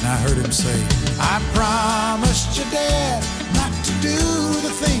 And I heard him say, I promised your dad not to do the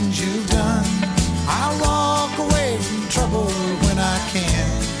things you've done. I'll walk away from trouble when I can.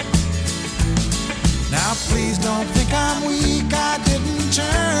 Now please don't think I'm weak, I didn't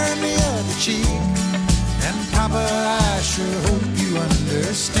turn the other cheek. And Papa, I sure hope you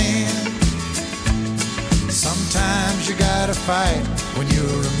understand. Sometimes you gotta fight when you're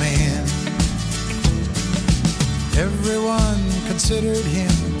a man. Everyone considered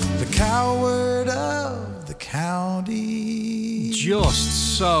him the coward of the county.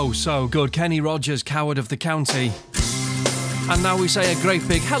 Just so good. Kenny Rogers, Coward of the County. And now we say a great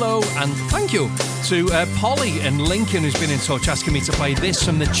big hello and thank you to Polly and Lincoln, who's been in touch asking me to play this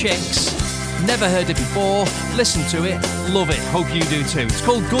from the Chicks. Never heard it before, listen to it, love it, hope you do too. It's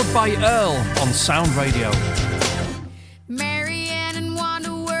called Goodbye Earl on Sound Radio. Marianne and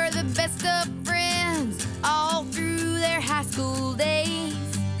Wanda were the best of friends all through their high school days.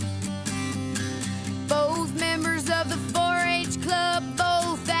 Both members of the 4-H club,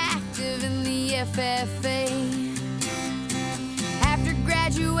 both active in the FFA. After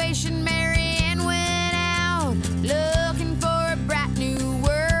graduation, Marianne went out looking for a bright new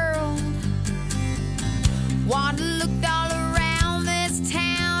world. Wanda looked all around this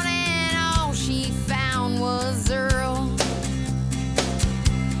town and all she found was Earl.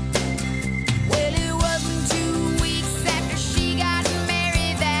 Well, it wasn't 2 weeks after she got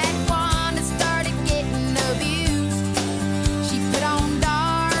married that Wanda started getting abused. She put on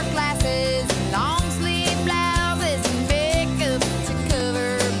dark glasses, long sleeve blouses, and makeup to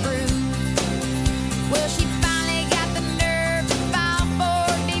cover her bruise. Well, she finally got the nerve to file for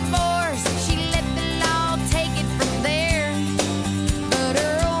divorce. She let the law take it from there. But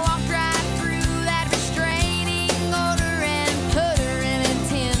Earl walked right through that restraining order and put her in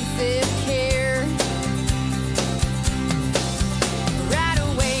intensive care. Right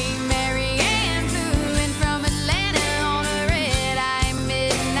away, Marianne flew in from Atlanta on a red-eye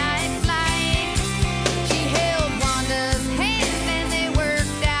midnight flight. She held Wanda's hand and they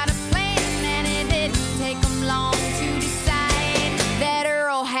worked out a plan, and it didn't take them long to decide that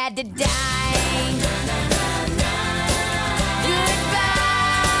Earl had to die. Goodbye,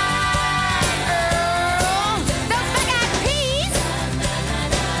 Earl. Those black-eyed peas,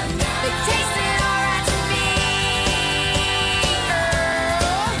 they tasted alright to me.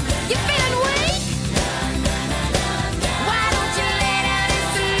 Earl, you feeling weak? Why don't you lay down and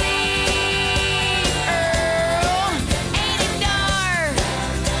sleep? Earl, ain't it dark?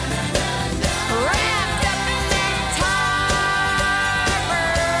 Wrapped up in that tarp,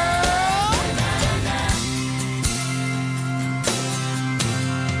 Earl.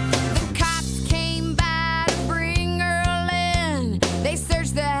 The cops came by to bring Earl in. They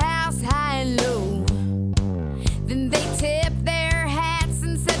searched the house high and low. Then they tipped their hats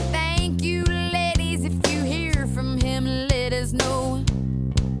and said, thank you, ladies. If you hear from him, let us know.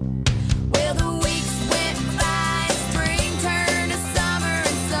 Well, the weeks went by, and spring turned to summer,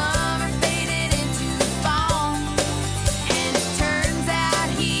 and summer faded into fall. And it turns out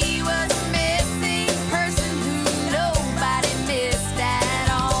he was a missing person who nobody missed at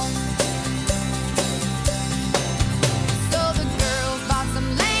all. So the girls bought some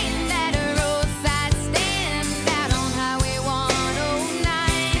land at a roadside stand out on Highway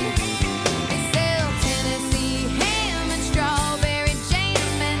 109. They sell Tennessee ham and strawberry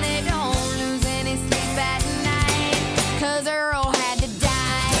jam, and they don't lose any sleep at night, 'cause Earl had to die.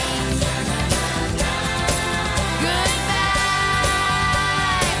 Goodbye,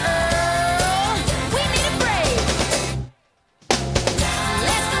 Earl. We need a break.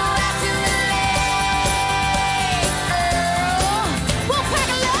 Let's go out to the lake, Earl. We'll pack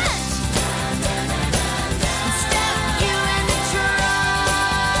a lunch and stuff you in the trunk,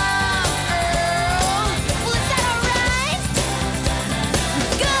 Earl. Well, is that alright?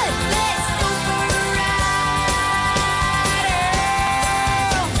 Good. Let's go for a ride,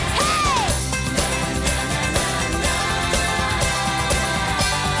 Earl. Hey!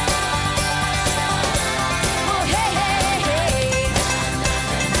 Oh, hey, hey, hey.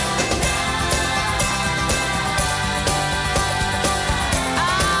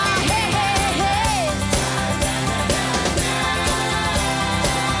 Ah, hey, hey, hey.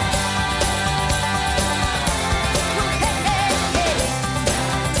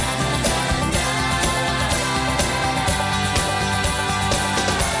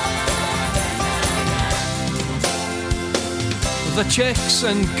 The Chicks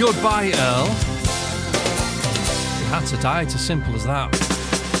and Goodbye Earl. He had to die, it's as simple as that.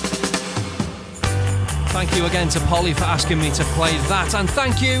 Thank you again to Polly for asking me to play that, and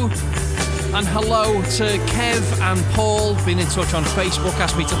thank you and hello to Kev and Paul, been in touch on Facebook,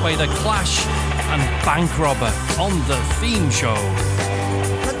 asked me to play The Clash and Bank Robber on the theme show.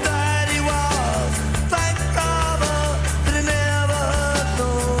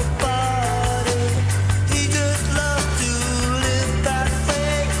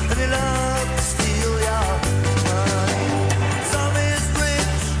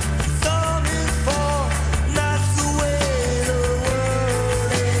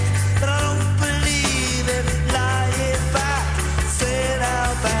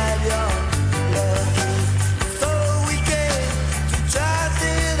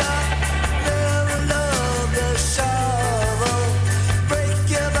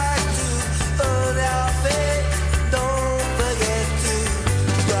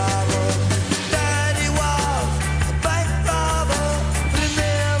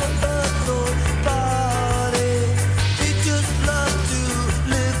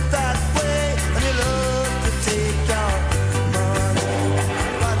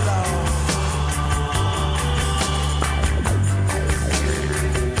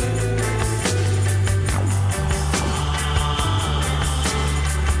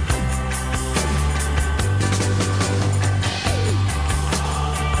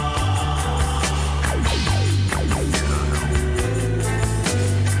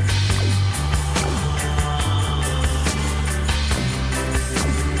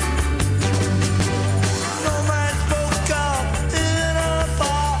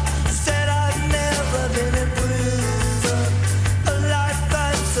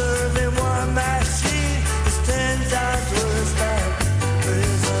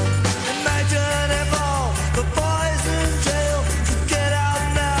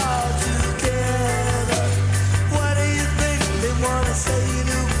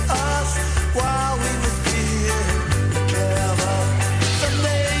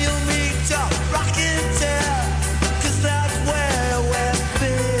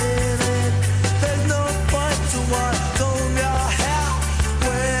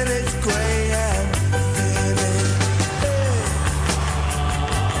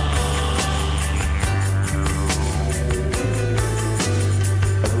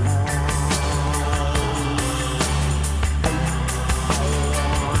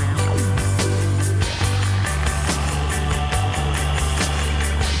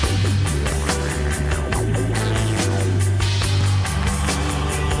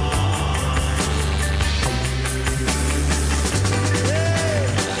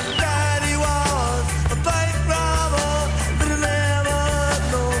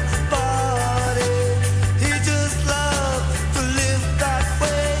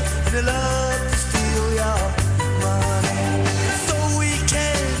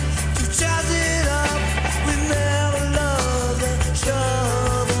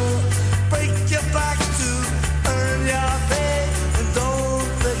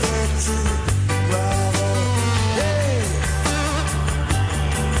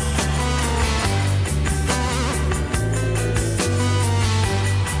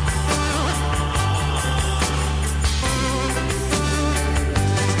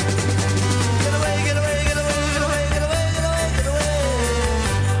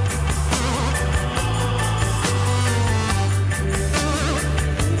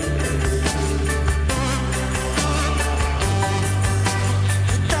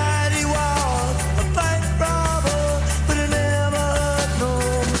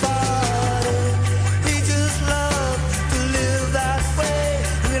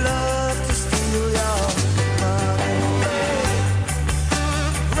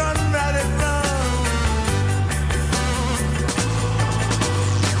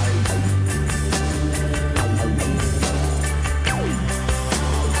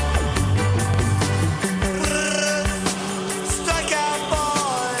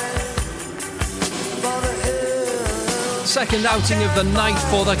 Second outing of the night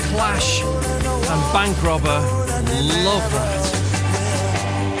for The Clash and Bank Robber. Love that.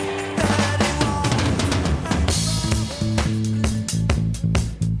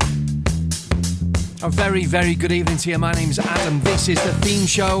 A very, very good evening to you. My name's Adam. This is the theme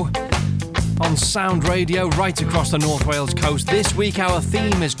show on Sound Radio right across the North Wales coast. This week our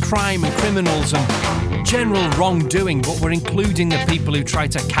theme is crime and criminals and general wrongdoing, but we're including the people who try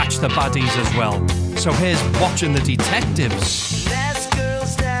to catch the baddies as well. So here's Watching the Detectives. Last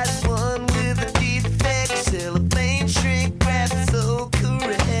girl's that one with a defect, cellophane shrink wrap so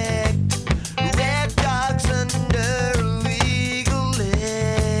correct. Red dogs under illegal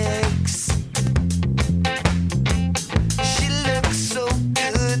legs. She looks so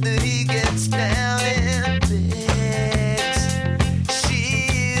good that he gets down and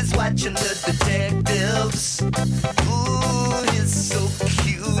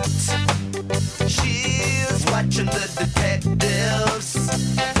detectives.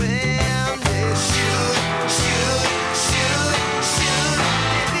 When they shoot,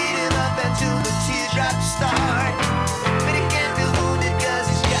 they beat him up until the teardrops start. But he can't be wounded 'cause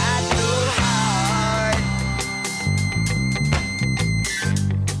he's got no heart.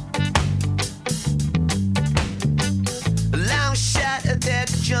 A long shot at that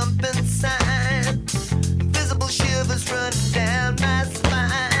jumping sign. Invisible shivers running down my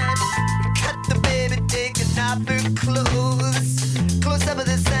spine. Cut the baby taking off her clothes. Close up with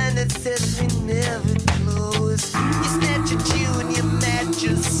a sign that says we never close. You snatch a chew and you match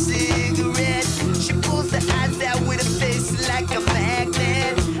a cigarette. She pulls the eyes out with a face like a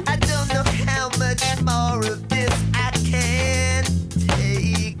magnet. I don't know how much more of this I can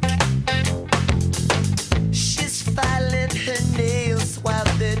take. She's filing her nails while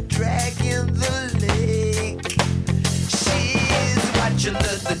they're dragging the lake. She's watching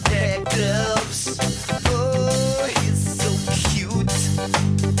the detectives. Oh, he's so cute.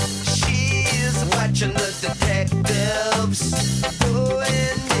 She's watching the detectives. Oh,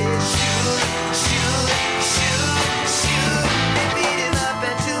 and they shoot. They beat him up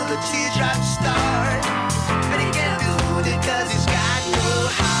until the teardrops start. But he can't be wounded 'cause he's got no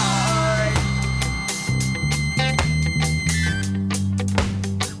heart.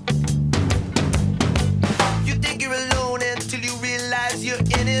 You think you're alone until you realize you're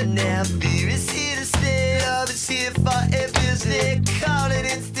in it. Now fear is here to stay. Love is here for every day. Call it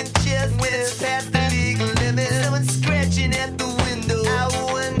instant chess when it's past the legal limit. Someone scratching at the window. I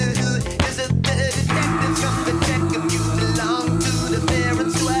wonder who is a detective from the check if you belong to the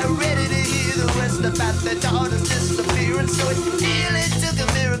parents who are ready to hear the rest about their daughter's disappearance. So it really took a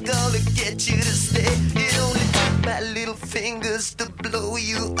miracle to get you to stay. It only took my little fingers to blow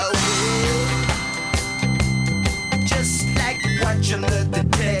you away. Just like watching the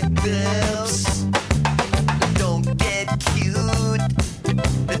detectives. Don't get cute.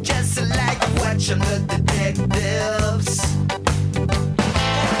 Just like watching the detectives.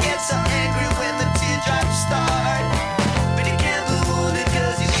 Get so angry when the teardrops start. But he can't be wounded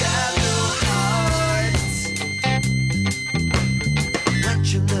 'cause he's got no heart.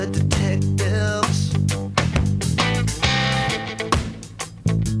 Watching the detectives.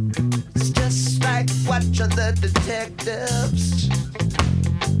 It's just like watching the detectives.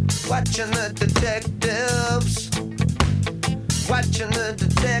 Watching the detectives. Watching the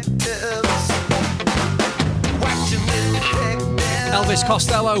detectives. Watching the detectives. Elvis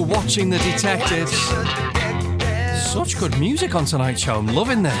Costello, Watching the Detectives. Such good music on tonight's show. I'm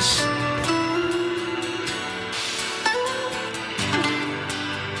loving this.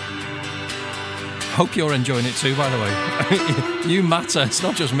 Hope you're enjoying it too, by the way. You matter. It's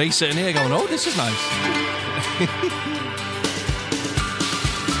not just me sitting here going, oh, this is nice.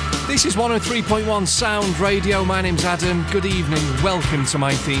 This is 103.1 Sound Radio. My name's Adam. Good evening. Welcome to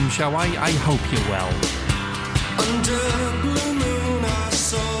my theme show. I hope you're well. Under blue moon I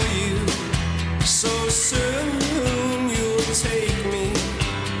saw you. So soon you'll take me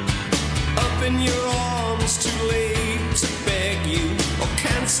up in your arms. Too late to beg you or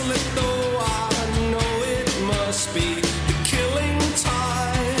cancel it, though I know it must be the killing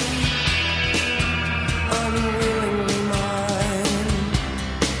time. Unwillingly mine.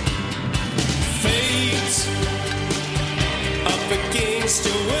 Fate up against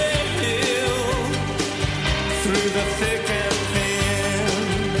your will. Through the thick and thin,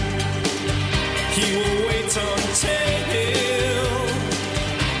 he will wait until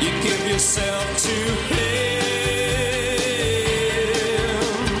you give yourself to him.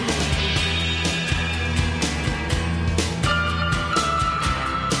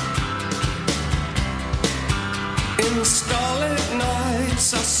 In the starlit nights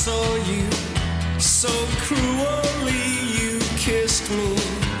I saw you, so cruelly you kissed me.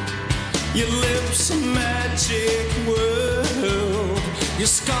 Your lips a magic world, your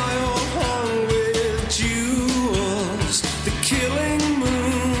sky all hung with jewels. The killing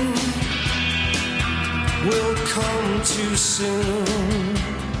moon will come too soon.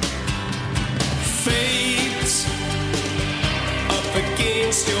 Fate up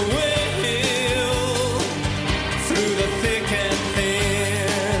against your will, through the thick and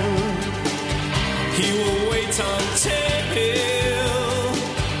thin, he will wait until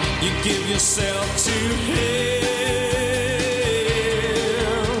you give yourself to him.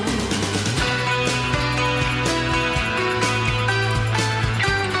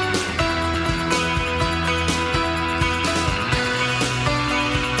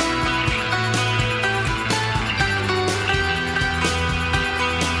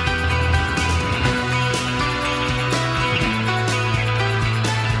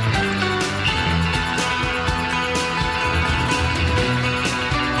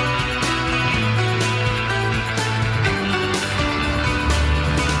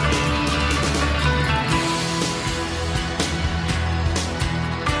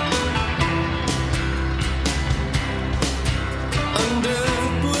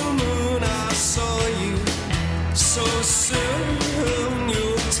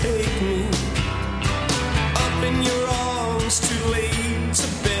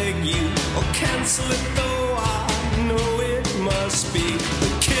 desolate though I know it must be, the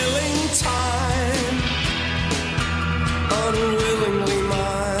killing time, unwillingly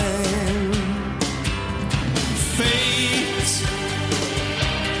mine. Fate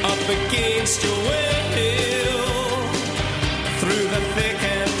up against your will, through the thick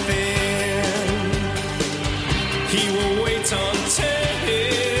and thin, he will wait until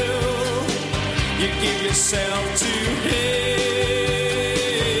you give yourself to him.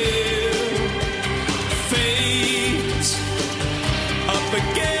 Fate up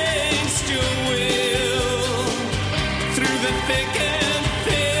against your will, through the thick and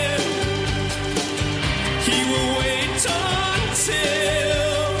thin, he will wait until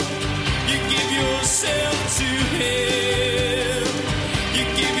you give yourself to him. You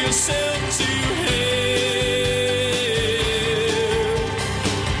give yourself to him.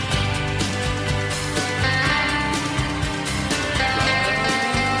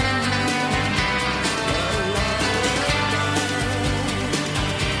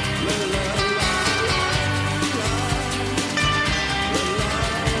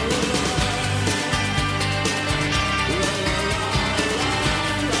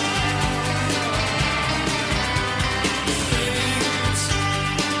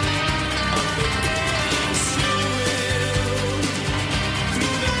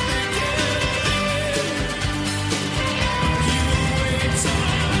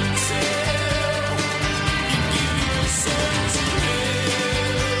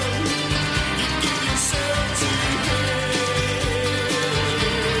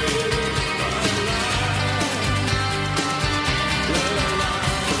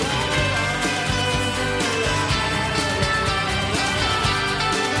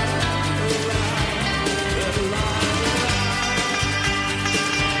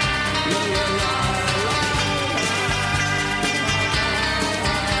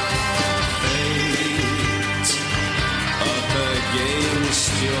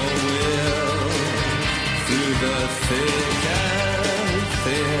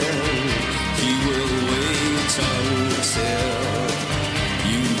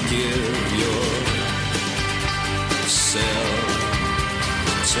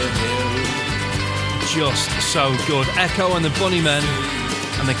 Just so good. Echo and the Bunnymen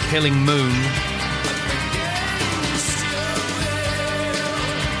and the Killing Moon.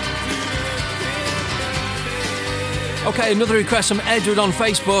 Okay, another request from Edward on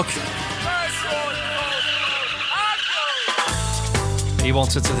Facebook. He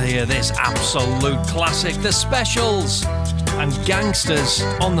wanted to hear this absolute classic, The Specials and Gangsters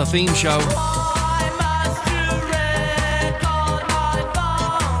on the theme show.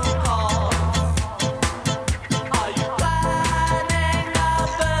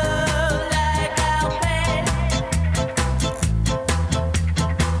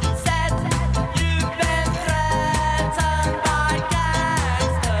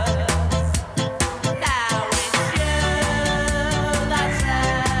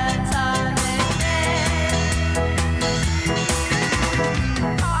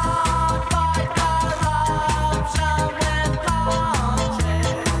 Fight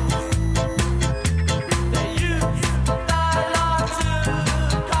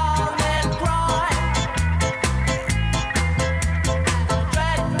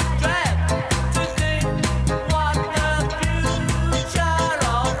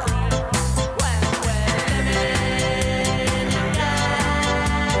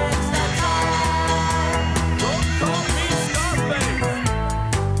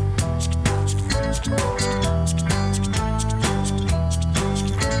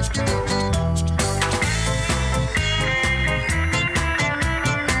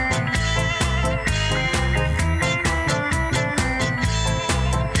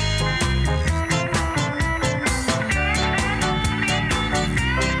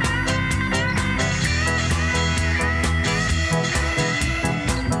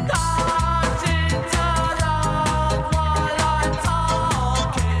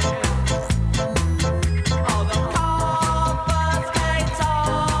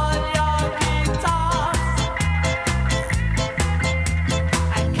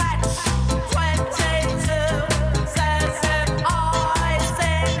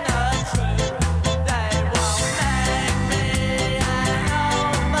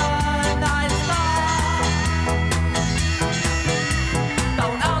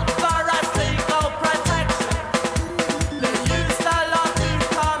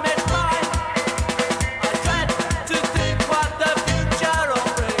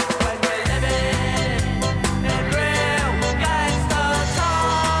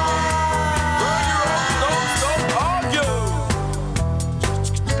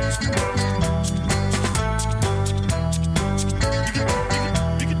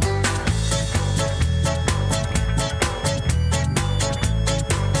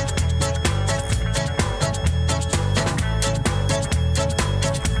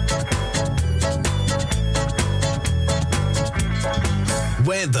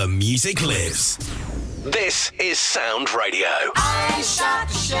where the music lives. This is Sound Radio. I shot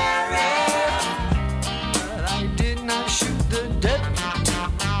the sheriff, but I did not shoot the deputy.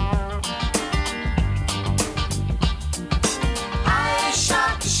 I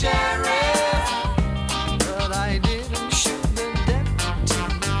shot the sheriff, but I didn't shoot the deputy.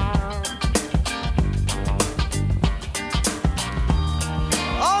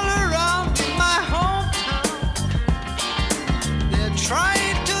 All around in my hometown, they're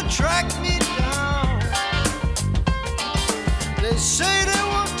trying to track me down. They say they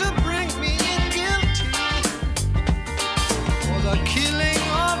want to bring me in guilty for the killing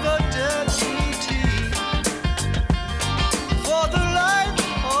of a deputy, for the life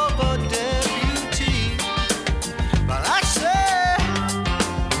of a deputy. But I say,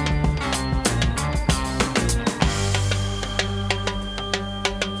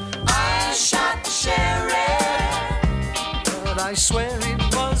 I shot the sheriff, but I swear it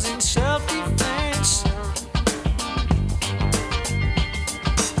was in self-defense.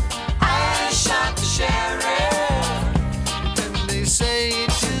 I shot the sheriff, and they say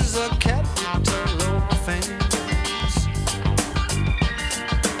it is a capital offense.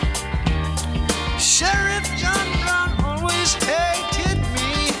 Sheriff John Brown always hated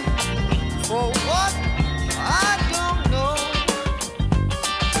me for what I don't know.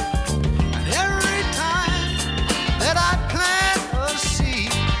 And every time that I plant a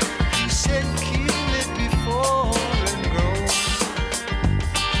seed, he said kill it before it grows.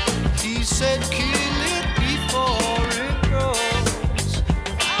 He said kill it before it grows.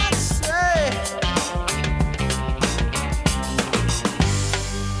 I say,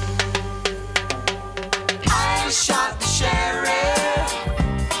 I shot the sheriff,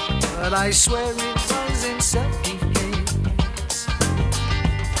 but I swear it was in self-defense.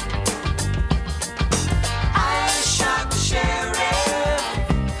 I shot the sheriff,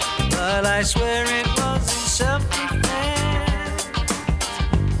 but I swear it was in self-defense.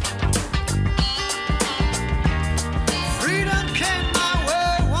 Freedom came my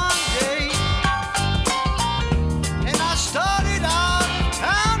way one day, and I started out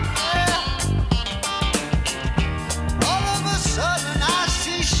town fair. All of a sudden I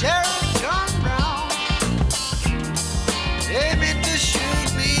see Sheriff John Brown aiming to shoot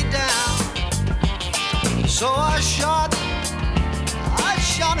me down. So I shot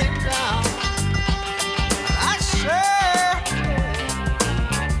him down. I said,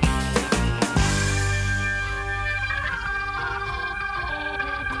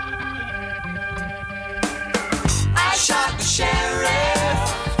 I shot the sheriff,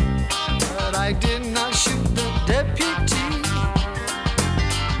 but I did not shoot the deputy.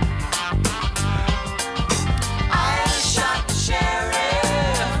 I shot the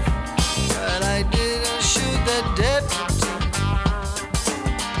sheriff, but I didn't shoot the deputy.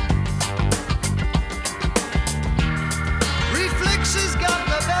 Reflexes got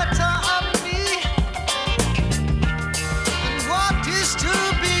the better of me, and what is to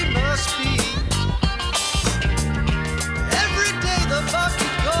be must be. Every day the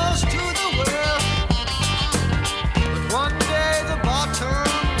bucket goes to the well, but one day the bottom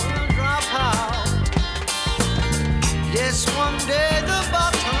will drop out. Yes, one day the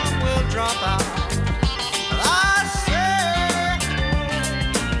bottom will drop out. But I say,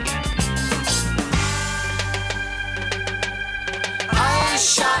 I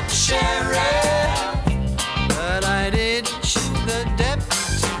shot the sheriff, but I didn't shoot the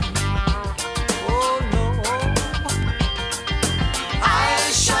deputy. Oh no, I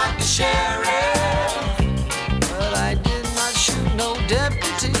shot the sheriff, but I did not shoot no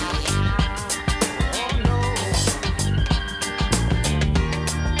deputy. Oh no.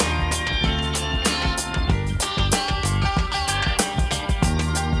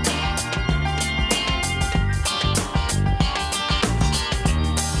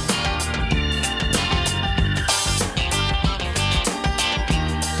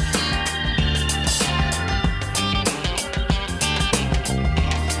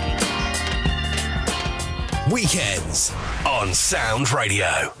 Weekends on Sound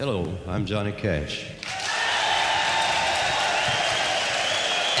Radio. Hello, I'm Johnny Cash.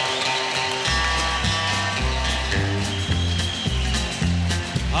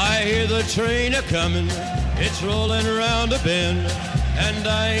 I hear the train a-comin', it's rolling around a bend, and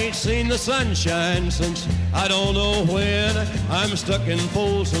I ain't seen the sunshine since I don't know when. I'm stuck in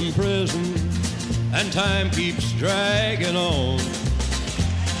Folsom Prison, and time keeps dragging on.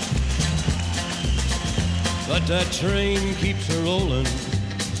 But that train keeps a-rolling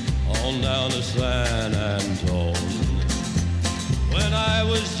on down to San Antone. When I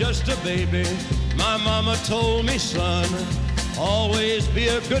was just a baby, my mama told me, son, Always be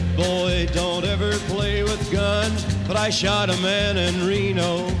a good boy, don't ever play with guns. But I shot a man in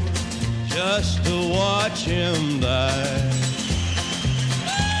Reno just to watch him die.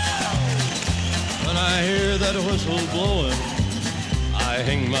 When I hear that whistle blowing, I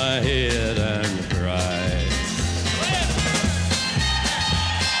hang my head and cry.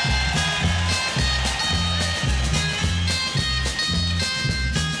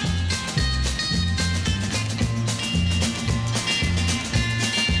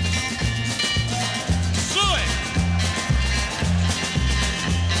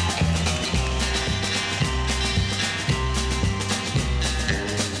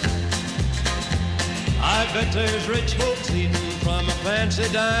 I bet there's rich folks eating from a fancy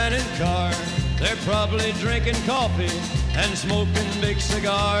dining car. They're probably drinking coffee and smoking big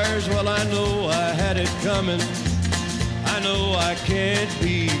cigars. Well, I know I had it coming. I know I can't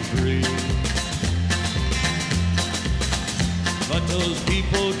be free. But those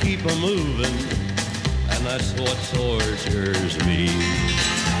people keep a moving, and that's what tortures me.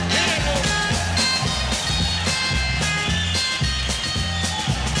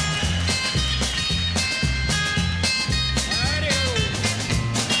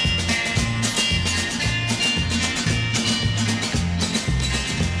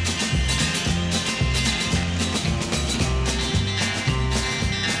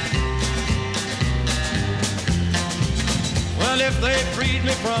 If they freed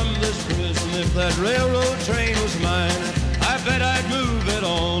me from this prison, if that railroad train was mine, I bet I'd move it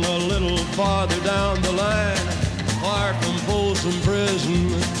on a little farther down the line. Far from Folsom Prison,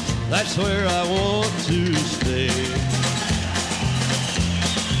 that's where I want to stay.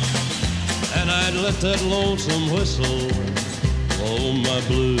 And I'd let that lonesome whistle blow my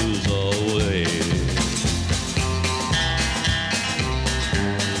blues away.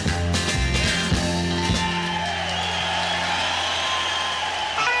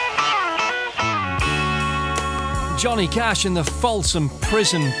 Johnny Cash and the Folsom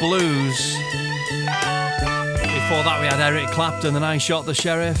Prison Blues. Before that we had Eric Clapton and I Shot the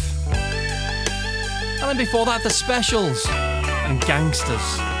Sheriff. And then before that the Specials and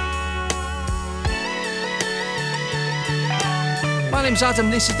Gangsters. My name's Adam,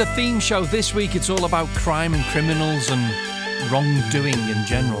 this is the theme show. This week it's all about crime and criminals and wrongdoing in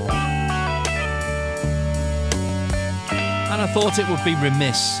general. And I thought it would be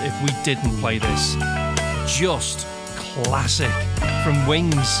remiss if we didn't play this. Just classic from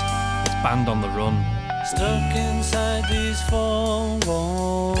Wings. It's Band on the Run. Stuck inside these four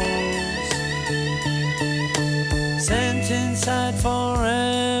walls, sent inside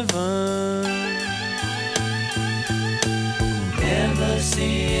forever, never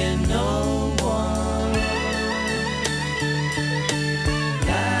seeing no one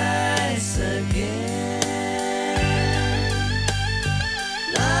nice again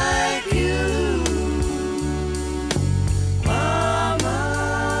like you.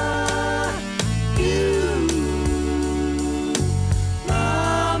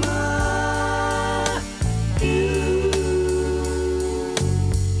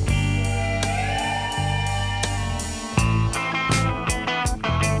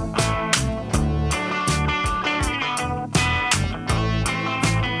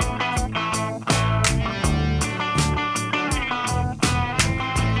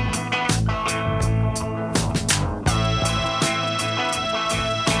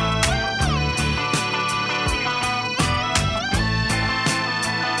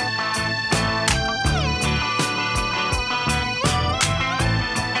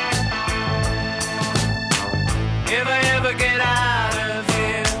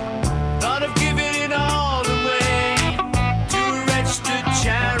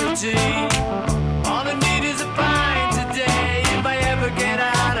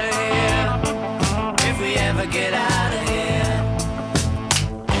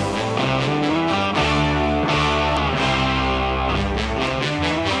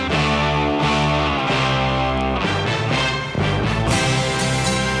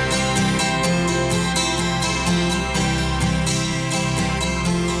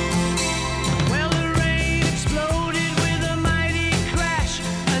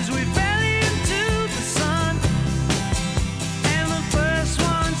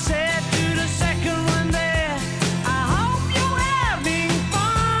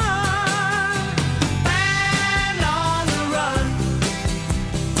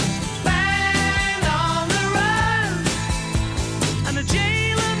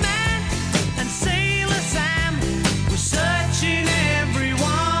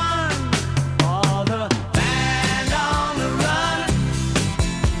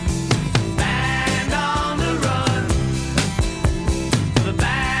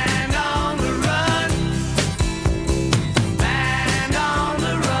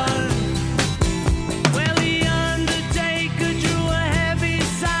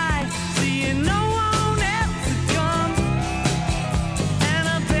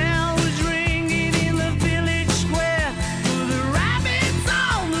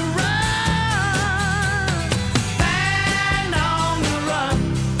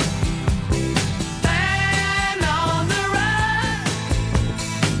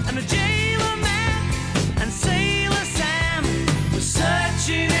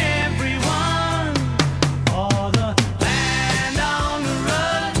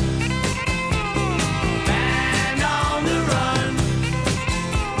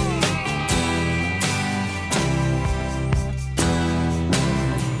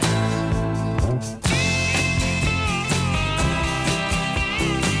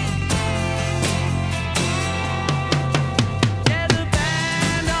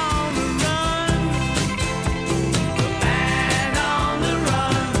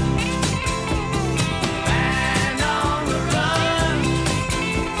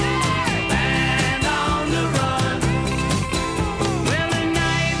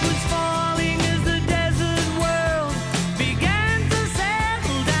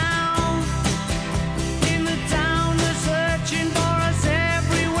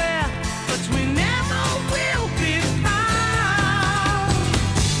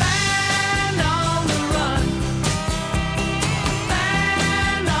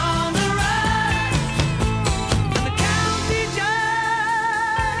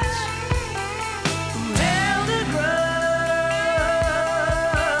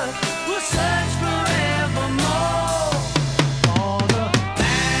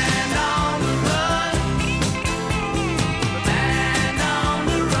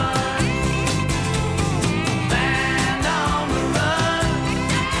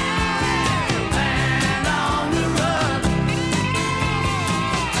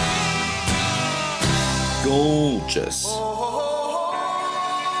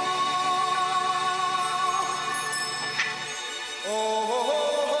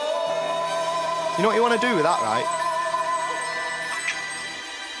 You know what you want to do with that, right?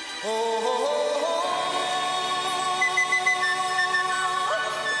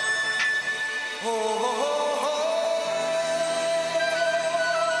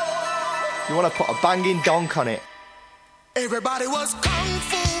 You want to put a banging donk on it. Everybody was kung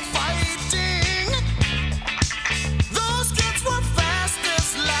fu fighting. Those kids were fast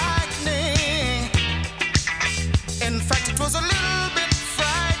as lightning. In fact, it was a little bit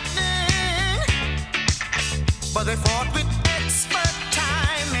frightening. But they fought with expert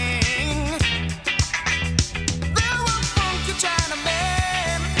timing. There were funky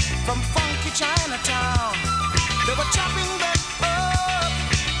Chinamen from funky Chinatown. They were chopping them up.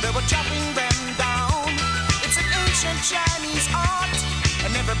 They were chopping them down. It's an ancient Chinese art,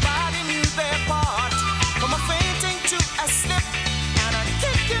 and everybody knew their part. From a fainting to a slip and a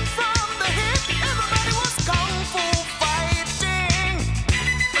kicking from the hip, everybody was kung fu fighting.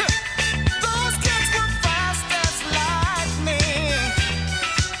 Those kids were fast as lightning.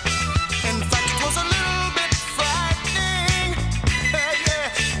 In fact, it was a little bit frightening. Yeah,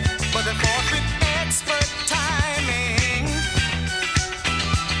 but they fought with expert timing.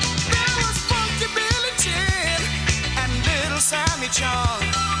 There was Funky Billy Chin and Little Sammy Chung.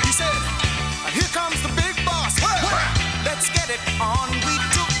 He said, "Here comes the big boss. Let's get it on." We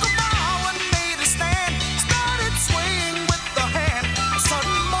took a bow and made a stand. Started swaying with the hand. A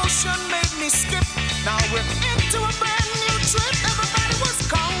sudden motion made me skip. Now we're into a brand new trip. Everybody was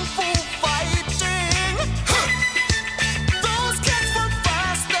kung fu fighting. Those kids were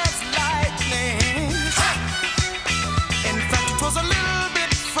fast as lightning. In fact, it was a little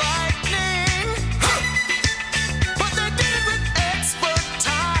bit frightening. But they did it with expert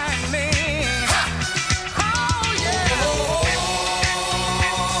timing. Oh yeah.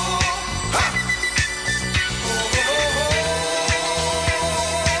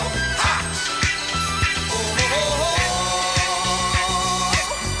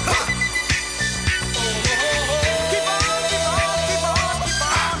 Keep on, keep on, keep on, keep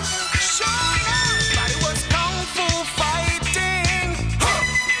on. Sure, everybody was kung fu fighting.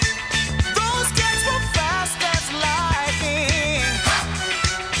 Those kids were fast as lightning.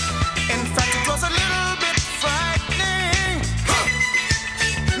 In fact, it was a little bit frightening.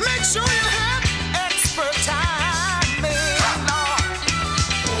 Make sure you have expert timing.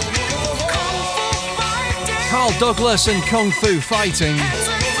 Kung fu fighting. Carl Douglas and Kung Fu Fighting.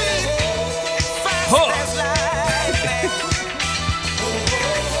 Huh.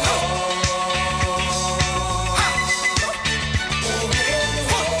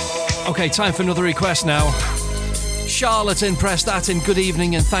 Okay, time for another request now. Charlotte in Press That in, good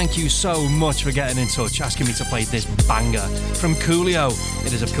evening and thank you so much for getting in touch, asking me to play this banger from Coolio.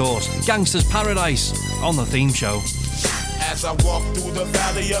 It is, of course, Gangster's Paradise on the theme show. As I walk through the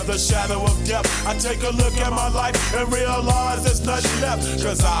valley of the shadow of death, I take a look at my life and realize there's nothing left.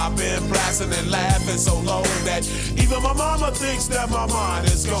 Cause I've been blasting and laughing so long that even my mama thinks that my mind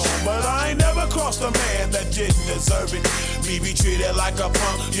is gone. But I ain't never crossed a man that didn't deserve it. Me be treated like a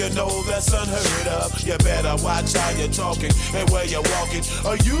punk, you know that's unheard of. You better watch how you're talking and where you're walking,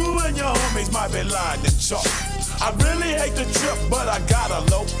 or you and your homies might be lying in chalk. I really hate the trip, but I gotta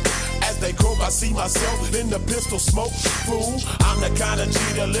low. As they croak, I see myself in the pistol smoke. Fool, I'm the kind of G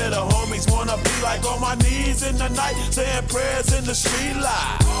the little homies wanna be like, on my knees in the night, saying prayers in the street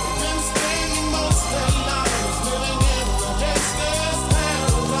light. Been spending most of their lives living in the gangster's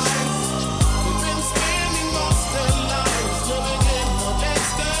paradise. We've been spending most of their lives living in the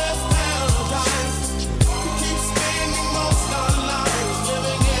gangster's paradise. We keep spending most of our lives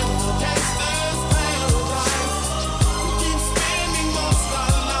living in the gangster's paradise. We keep spending most of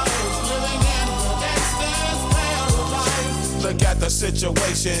our lives living in the gangster's paradise. Look at the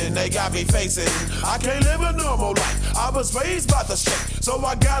situation they got me facing. I can't live a normal life. I was raised by the state, so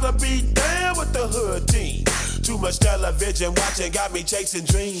I gotta be down with the hood team. Too much television watching got me chasing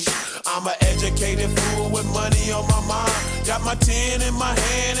dreams. I'm an educated fool with money on my mind. Got my tin in my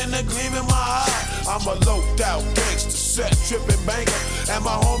hand and a gleam in my eye. I'm a loped out gangster, set tripping banker, and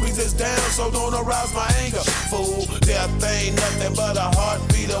my homies is down, so don't arouse my anger. Fool, death ain't nothing but a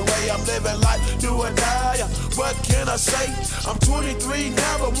heartbeat away. I'm living life, do or die. What can I say? I'm 23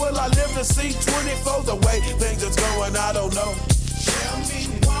 now, but will I live to see 24? The way things is going, I don't know. Tell me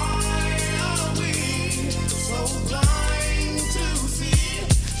why are we so blind to see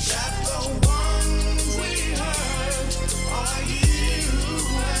that the ones we hurt are you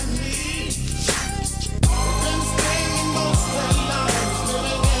and me? We've been spending most of our lives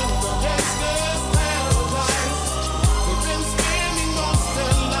living in the gangster's paradise. We've been spending most of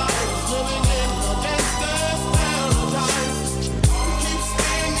our lives living in the gangster's paradise. We keep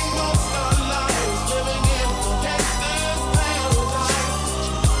spending most of our lives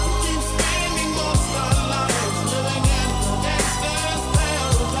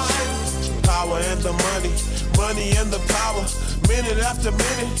and the money, money and the power. Minute after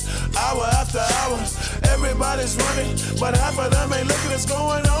minute, hour after hour, everybody's running, but half of them ain't looking what's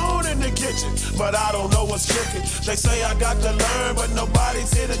going on in the kitchen. But I don't know what's cooking. They say I got to learn, but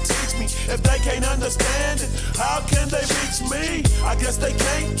nobody's here to teach me. If they can't understand it, how can they reach me? I guess they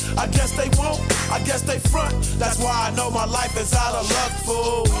can't, I guess they won't, I guess they front. That's why I know my life is out of luck,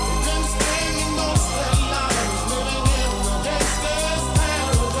 fool. Been spending most of their lives living in a gangster's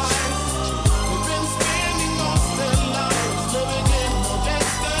paradise. They've been spending most of their lives living in a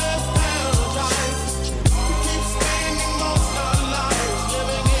gangster's paradise. We keep spending most of our lives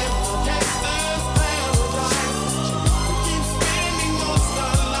living in a gangster's paradise. We keep spending most of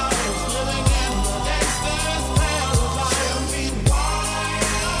our lives living in a gangster's paradise. Tell me why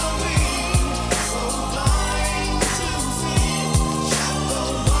are we so blind to see that the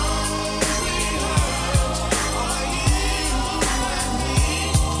ones we hurt are you and me?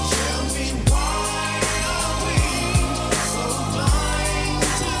 Tell me why are we so blind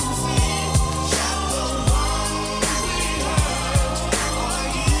to see that the ones we hurt are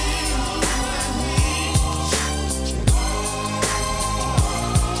you and me?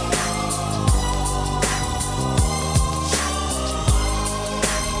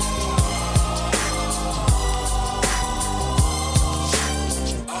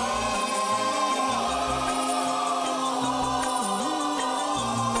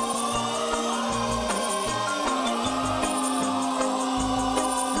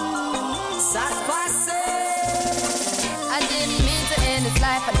 I didn't mean to end this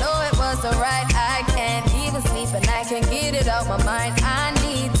life. I know it was alright. I can't even sleep and I can't get it out my mind. I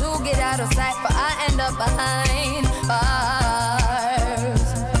need to get out of sight, but I end up behind bars.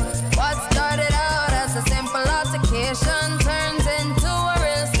 What started out as a simple altercation turns into a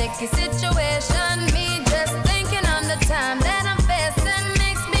real sticky situation. Me just thinking on the time that I'm facing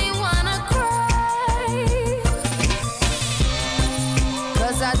makes me wanna cry.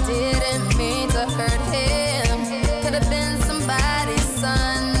 'Cause I didn't mean to hurt him. Could have been somebody's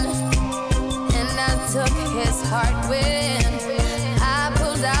son, and I took his heart when I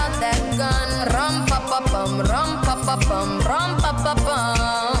pulled out that gun. Rum pa pa bum, rum pa pa bum, rum pa pa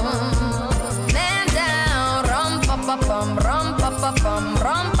bum. Man down, rum pa pa bum, rum pa pa bum,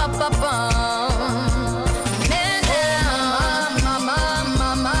 rum pa pa bum. Man down, mama,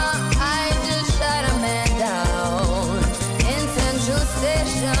 mama, I just shot a man down in Central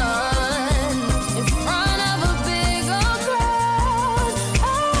Station in front of a big old crowd.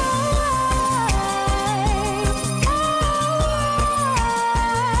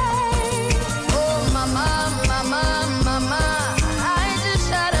 Oh, mama, mama, mama, I just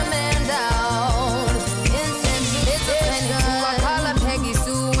shot a man down in Central Station. I call her Peggy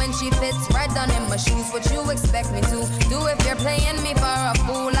Sue when she fits right down in my shoes. What you expect me to do if you're playing me for a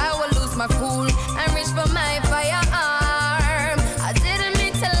fool? I will lose my cool and reach for my firearm. I didn't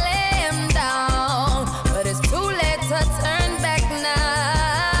mean to lay him down, but it's too late to turn back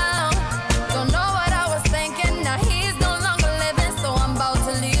now. Don't know what I was thinking. Now he's no longer living, so I'm about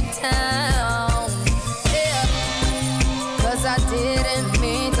to leave town. Yeah, 'cause I didn't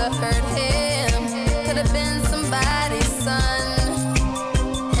mean to hurt him. Could have been somebody's son,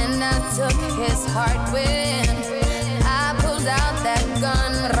 and I took his heart when I pulled out that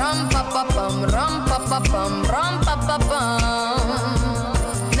gun. Rum pa pa bum, rum pa pa bum, rum pa pa bum.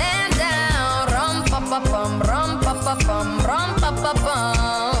 Man down, rum pa pa bum, rum pa pa bum, rum pa pa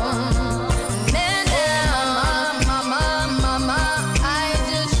bum. Man down, mama, mama, I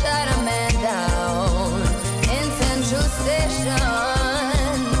just shot a man down in Central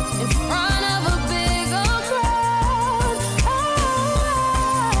Station in front of a big old crowd.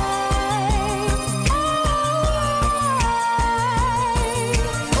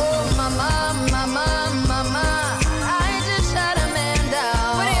 Oh, mama, mama, mama, I just shot a man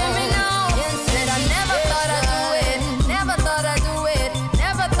down. But hear me now. Instead, I never thought I'd do it. Never thought I'd do it.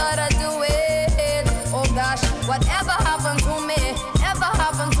 Never thought I'd do it. Oh gosh, whatever happened to me? Ever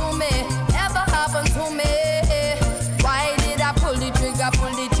happened to me? Ever happened to me? Why did I pull the trigger,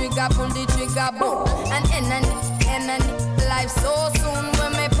 pull the trigger, pull the trigger, boom? And end life so soon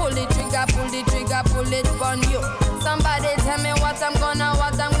when me pull the trigger, pull it on you. Somebody tell me what I'm gonna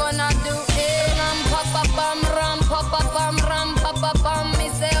do. Ram pa pa bum, ram pa pa bum, ram pa pa bum. Me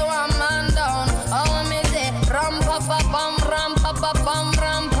say one man down. Oh me say ram pa pa bum, ram pa pa bum,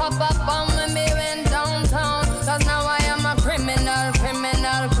 ram pa pa bum. When me went downtown, 'cause now I am a criminal.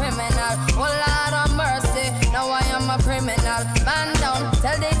 Oh Lord of mercy, now I am a criminal. Man down,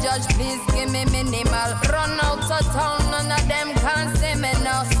 tell the judge please give me minimal. Run out of town, none of them can see me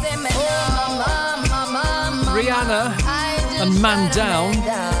now, see me now. Oh mama, mama, mama, Rihanna I just and Man shot a Down. man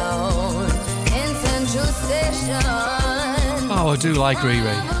down in Oh, I do like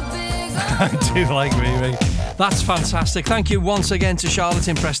Riri. I do like Riri. That's fantastic. Thank you once again to Charlotte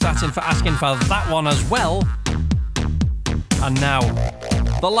in Prestatin for asking for that one as well. And now,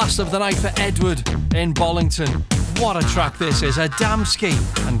 the last of the night for Edward in Bollington. What a track this is. Adamski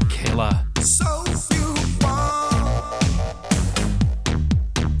and Killer. So you want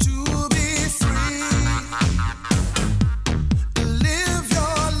to be free, live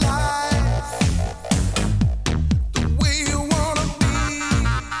your life the way you wanna be.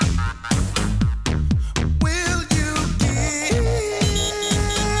 Will you give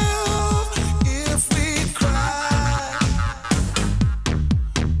if we cry?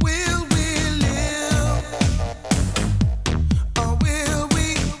 Will we live or will we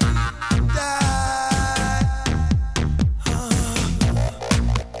die?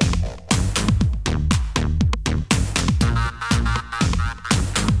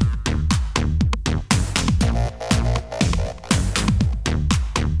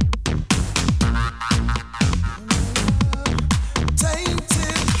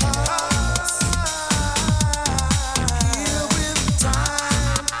 Tainted hearts heal with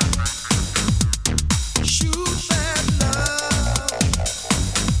time. Shoot that love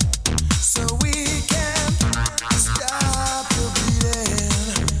so we can stop the bleeding.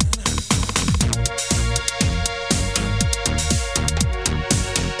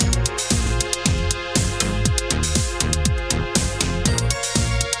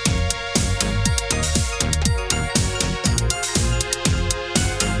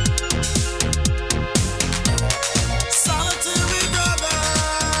 Solitary brother,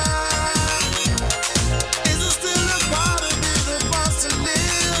 is there still a part of you that wants to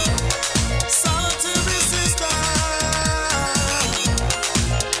live? Solitary sister,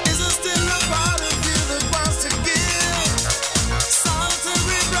 is there still a part of you that wants to give?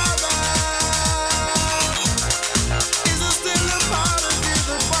 Solitary brother, is there still a part of you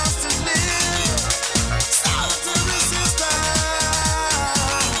that wants to live? Solitary sister,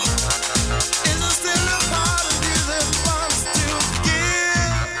 is there still a part of you that wants to give?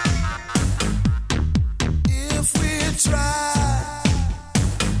 If we try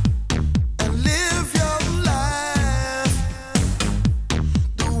and live your life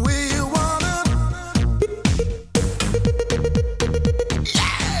the way you wanna,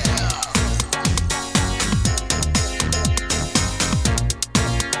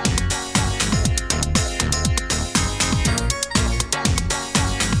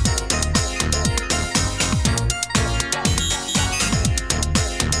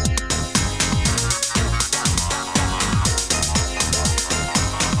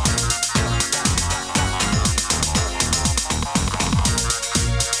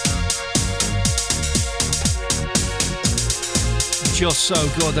 Just so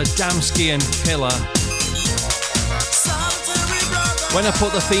good. Adamski and Killer. When I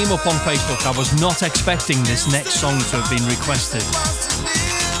put the theme up on Facebook, I was not expecting this next song to have been requested.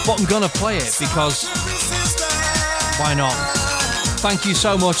 But I'm gonna play it because why not? Thank you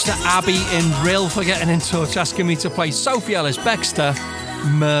so much to Abby in Rill for getting in touch, asking me to play Sophie Ellis Bextor,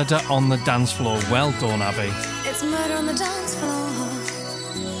 Murder on the Dance Floor. Well done, Abby. It's murder on the dance floor.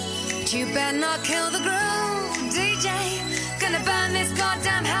 But you better not kill the groove, DJ. Gonna burn this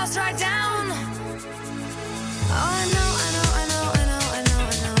goddamn house right down. Oh, I know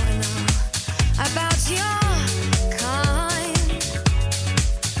about your kind.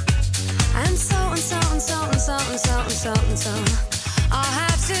 And so I'll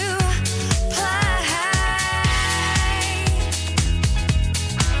have to play.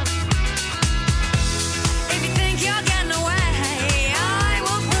 If you think you're getting away, I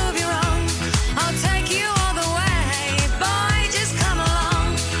will prove you wrong. I'll take you all the way. Boy, just come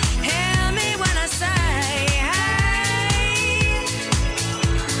along. Hear me when I say, hey.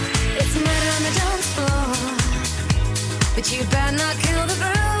 It's murder on the dance floor, but you better not kill the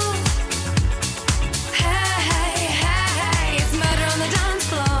groove. Hey, it's murder on the dance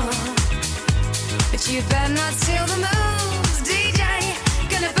floor, but you better not steal the moves, DJ.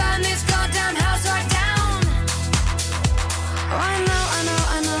 Gonna burn this goddamn house right down. Oh, I know.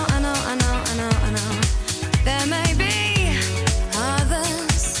 There may be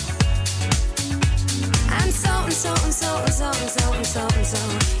others, and so.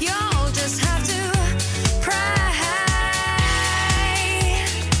 You'll just have to pray.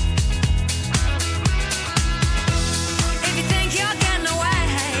 If you think you're getting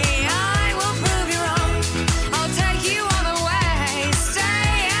away, I will prove you wrong. I'll take you all the way.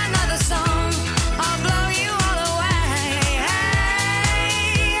 Stay another song. I'll blow you all away.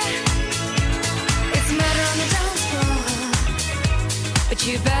 Hey, it's murder on the dance floor, but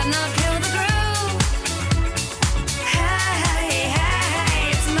you better not kill the groove.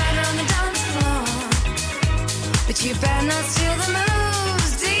 You better not steal the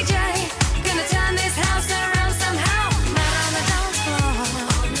moves, DJ. Gonna turn this house around somehow. Mad on the dance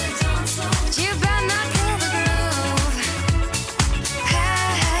floor. You better not kill the groove.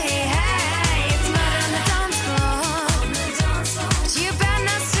 Hey, hey, it's mad on the dance floor. You better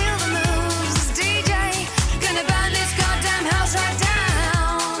not steal the moves, DJ. Gonna burn this goddamn house right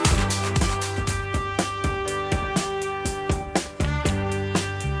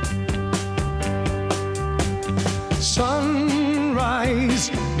Sunrise,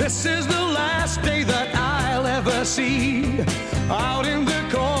 this is the last day that I'll ever see. Out in the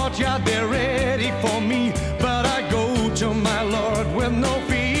courtyard, they're ready for me. But I go to my Lord with no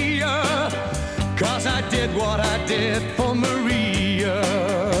fear, 'cause I did what I did for Maria.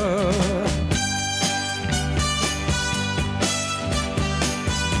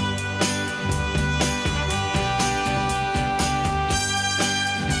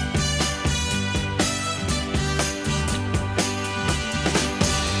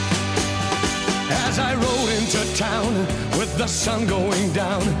 As I rode into town with the sun going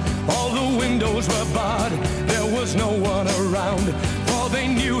down, all the windows were barred, there was no one around. For they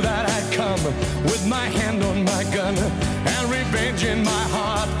knew that I'd come with my hand on my gun and revenge in my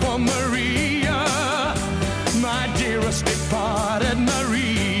heart for Maria, my dearest departed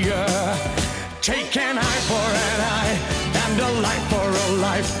Maria. Take an eye for an eye and a life for a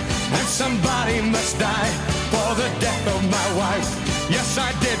life, and somebody must die for the death of my wife. Yes,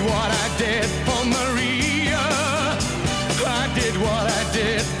 I did what I did for Maria. I did what I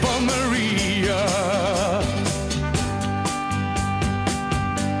did for Maria.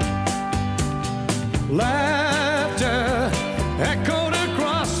 Laughter echoed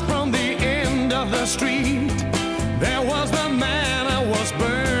across from the end of the street. There was the man I was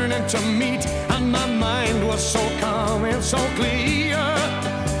burning to meet, and my mind was so calm and so clear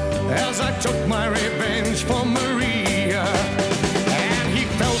as I took my revenge for Maria.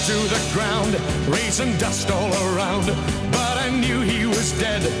 Fell to the ground, raising dust all around. But I knew he was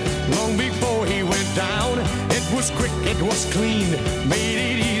dead long before he went down. It was quick, it was clean, made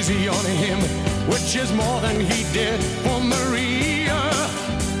it easy on him, which is more than he did for Maria.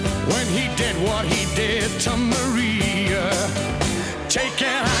 When he did what he did to Maria. Take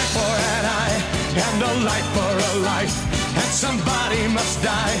an eye for an eye and a life for a life, and somebody must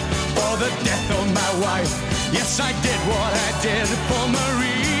die for the death of my wife. Yes, I did what I did for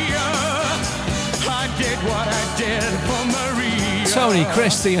Maria. I did what I did for Maria. Tony,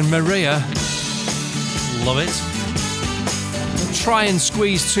 Christie and Maria. Love it. I'll try and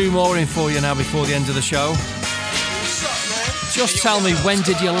squeeze two more in for you now before the end of the show. Just tell me, when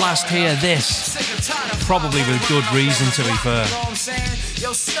did you last hear this? Probably with good reason, to be fair.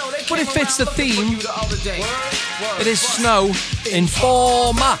 But it fits the theme. It is Snow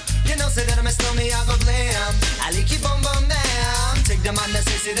Informer. You know, say that I'm a snowman, I go glam. I like keep on bum down. Take the man that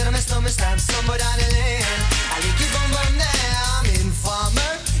say that I'm a snowman, stab somewhere down the lane. I like keep on bum down.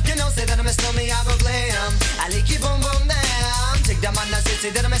 Informer. You know, say that I'm a snowman, I go glam. I like keep on bum down. Take the man that say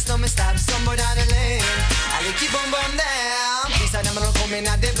that I'm a snowman, stab somewhere down the lane. I like keep on bum down. These are them gonna come in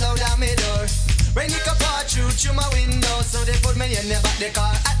and they blow down my door. Rain it can pour through my window, so they put me in the back the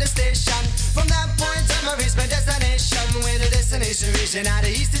car at the station. From that point on, I reached my destination. Where the destination region out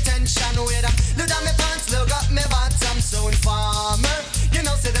of east detention. Where I look down my pants, look up my bottom. So informer, you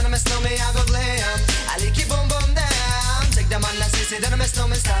know, say that I'm a snowman, I go glam. I like keep boom boom down. Take the man that say that I'm a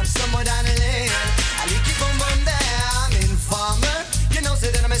snowman, stab somewhere down the lane. I like keep boom boom down. Informer, you know, say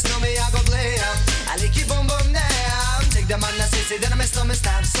that I'm a snowman, I go glam. I like keep boom boom down. Take the man that say that I'm a snowman,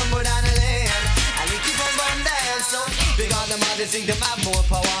 stab somewhere down the lane. I like keep on bum down, so big on them all, they think they have more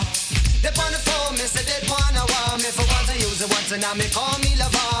power. They on the phone, me say they wanna wow. Me for once I use it once and now me call me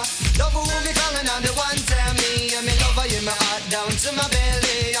lover. Love who me calling on the one tell me. And me lover in my heart down to my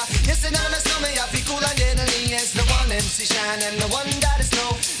belly. Yes, and I'm a snowman, I feel cool and deadly. Yes, the one MC Shine and the one that is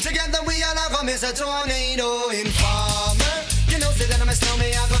snow. Together we all have a miss a tornado. Informer, you know, say that I'm a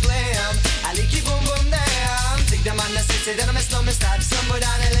snowman, I go glam. I like keep boom boom down. Take the man that say that I'm a snowman, stab somewhere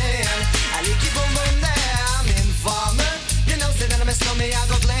down the lane. I like keep boom boom down. Informer, you know, say that I'm a snowman, I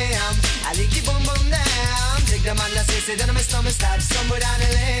go glam. I like keep boom boom down. Take the man that say that I'm a snowman, stab somewhere down the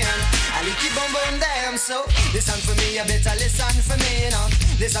lane. I like keep boom boom down. So listen for me, you better listen for me now.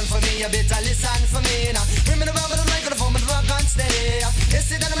 Listen for me, you better listen for me now. Bring me the rubber, the microphone, but the rock on steady. You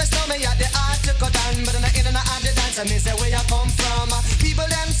see that I'm a snowman, you the art to cut down, but I'm not in and out of the dance. And me say where you come from. People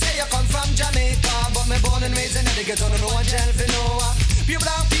them say you come from Jamaica, but me born and raised in the ghetto, no one tell for no. Pure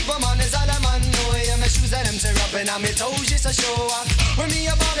brown people, man, is all I'm on. No, yeah, my shoes and them tear up and my toes just a show. When me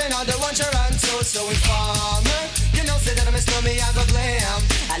a ballin' all the one Toronto, so informer, you know, say that I'm a snowman, I go glam.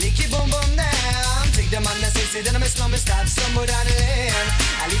 I like keep boom boom down. Take the man that say that I'm a slumber stab somewhere down the lane.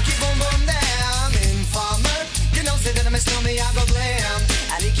 I like it boom boom damn, informer. You know say that I'm a slummy, I go blame.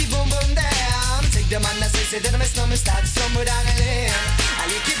 I like it boom boom damn. Take the man that say that I'm a slumber stab somewhere down the lane. I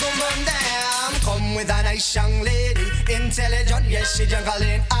like it boom boom damn. Come with a nice young lady, intelligent, yes she jungle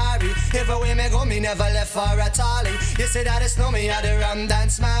in Ari. Everywhere me go, me never left for a tally. You say that it's no me, I the rum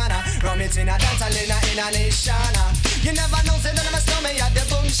dance man. Rum it in a dance, in a nation. You never know, say that I'm a snowman, I the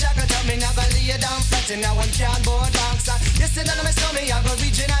boom shaka. Tell me never lay you down flat in a one cardboard box. You say that I'm a snowman, I go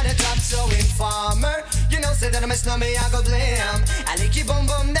reaching at the top. So informer, you know, say that I'm a snowman, I go blame. I like you boom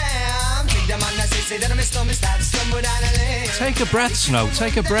boom damn. Take the man that say that I'm a snowman, stop somewhere down the lane. Take a breath, Snow,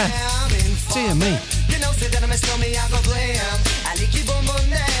 take a breath. Dear me. You know, say that I'm a snowman, I go blame. I like you boom boom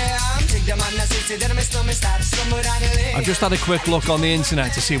damn. Take the man that say that I'm a snowman, stop somewhere down the lane. I've just had a quick look on the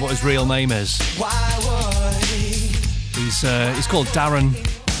internet to see what his real name is. Why would he? He's called Darren.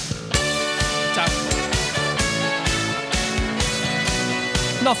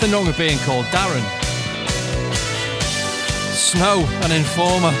 Nothing wrong with being called Darren. Snow, an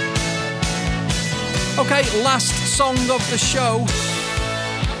informer. Okay, last song of the show.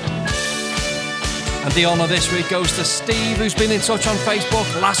 And the honour this week goes to Steve, who's been in touch on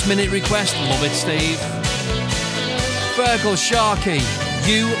Facebook. Last minute request. Love it, Steve. Fergal Sharkey,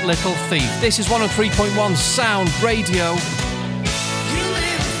 You Little Thief. This is 103.1 Sound Radio.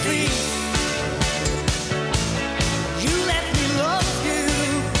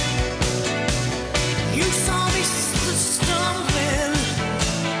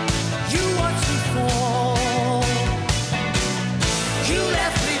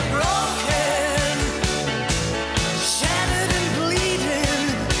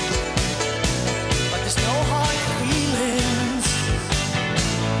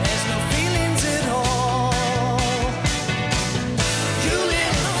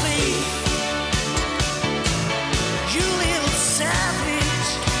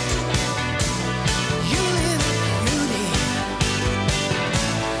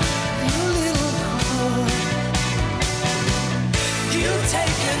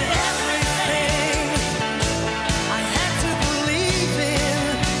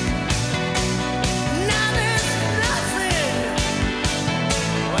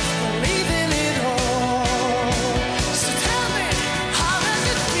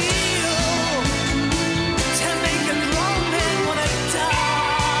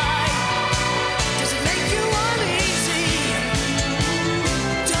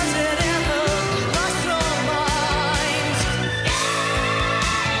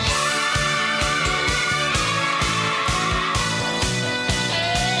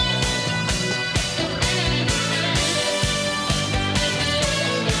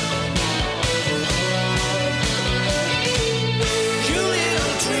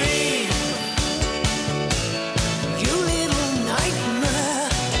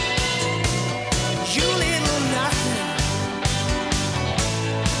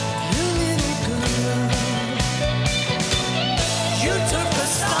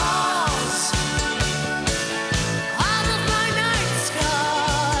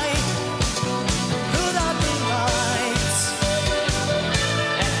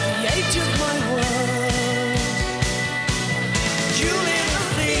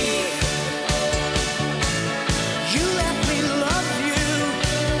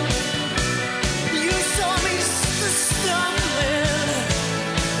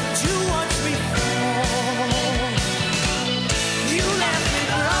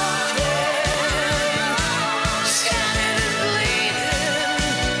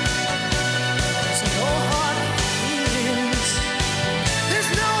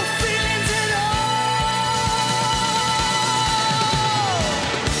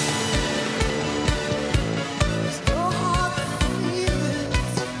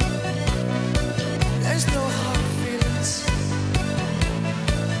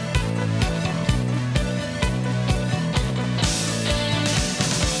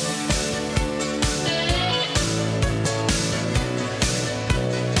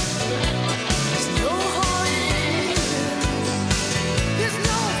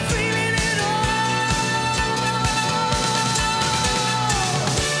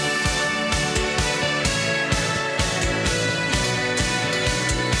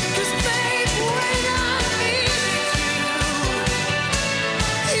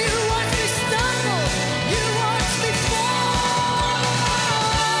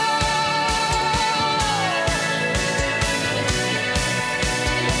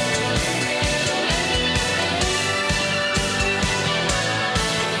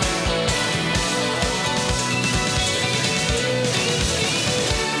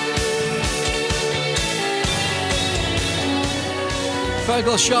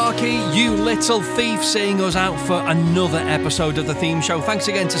 Michael Sharkey, You Little Thief, seeing us out for another episode of the theme show. Thanks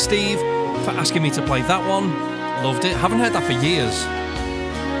again to Steve for asking me to play that one. Loved it. Haven't heard that for years.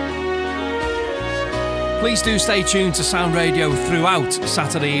 Please do stay tuned to Sound Radio throughout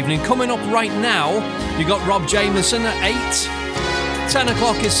Saturday evening. Coming up right now, you got Rob Jameson at 8. 10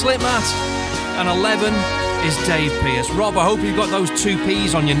 o'clock is Slipmat. And 11 is Dave Pearce. Rob, I hope you've got those 2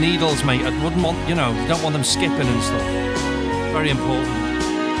 P's on your needles, mate. I wouldn't want, you don't want them skipping and stuff. Very important.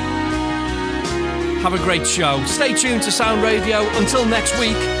 Have a great show. Stay tuned to Sound Radio until next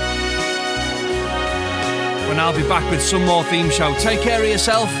week, when I'll be back with some more theme show. Take care of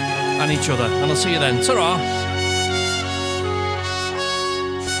yourself and each other, and I'll see you then. Ta-ra!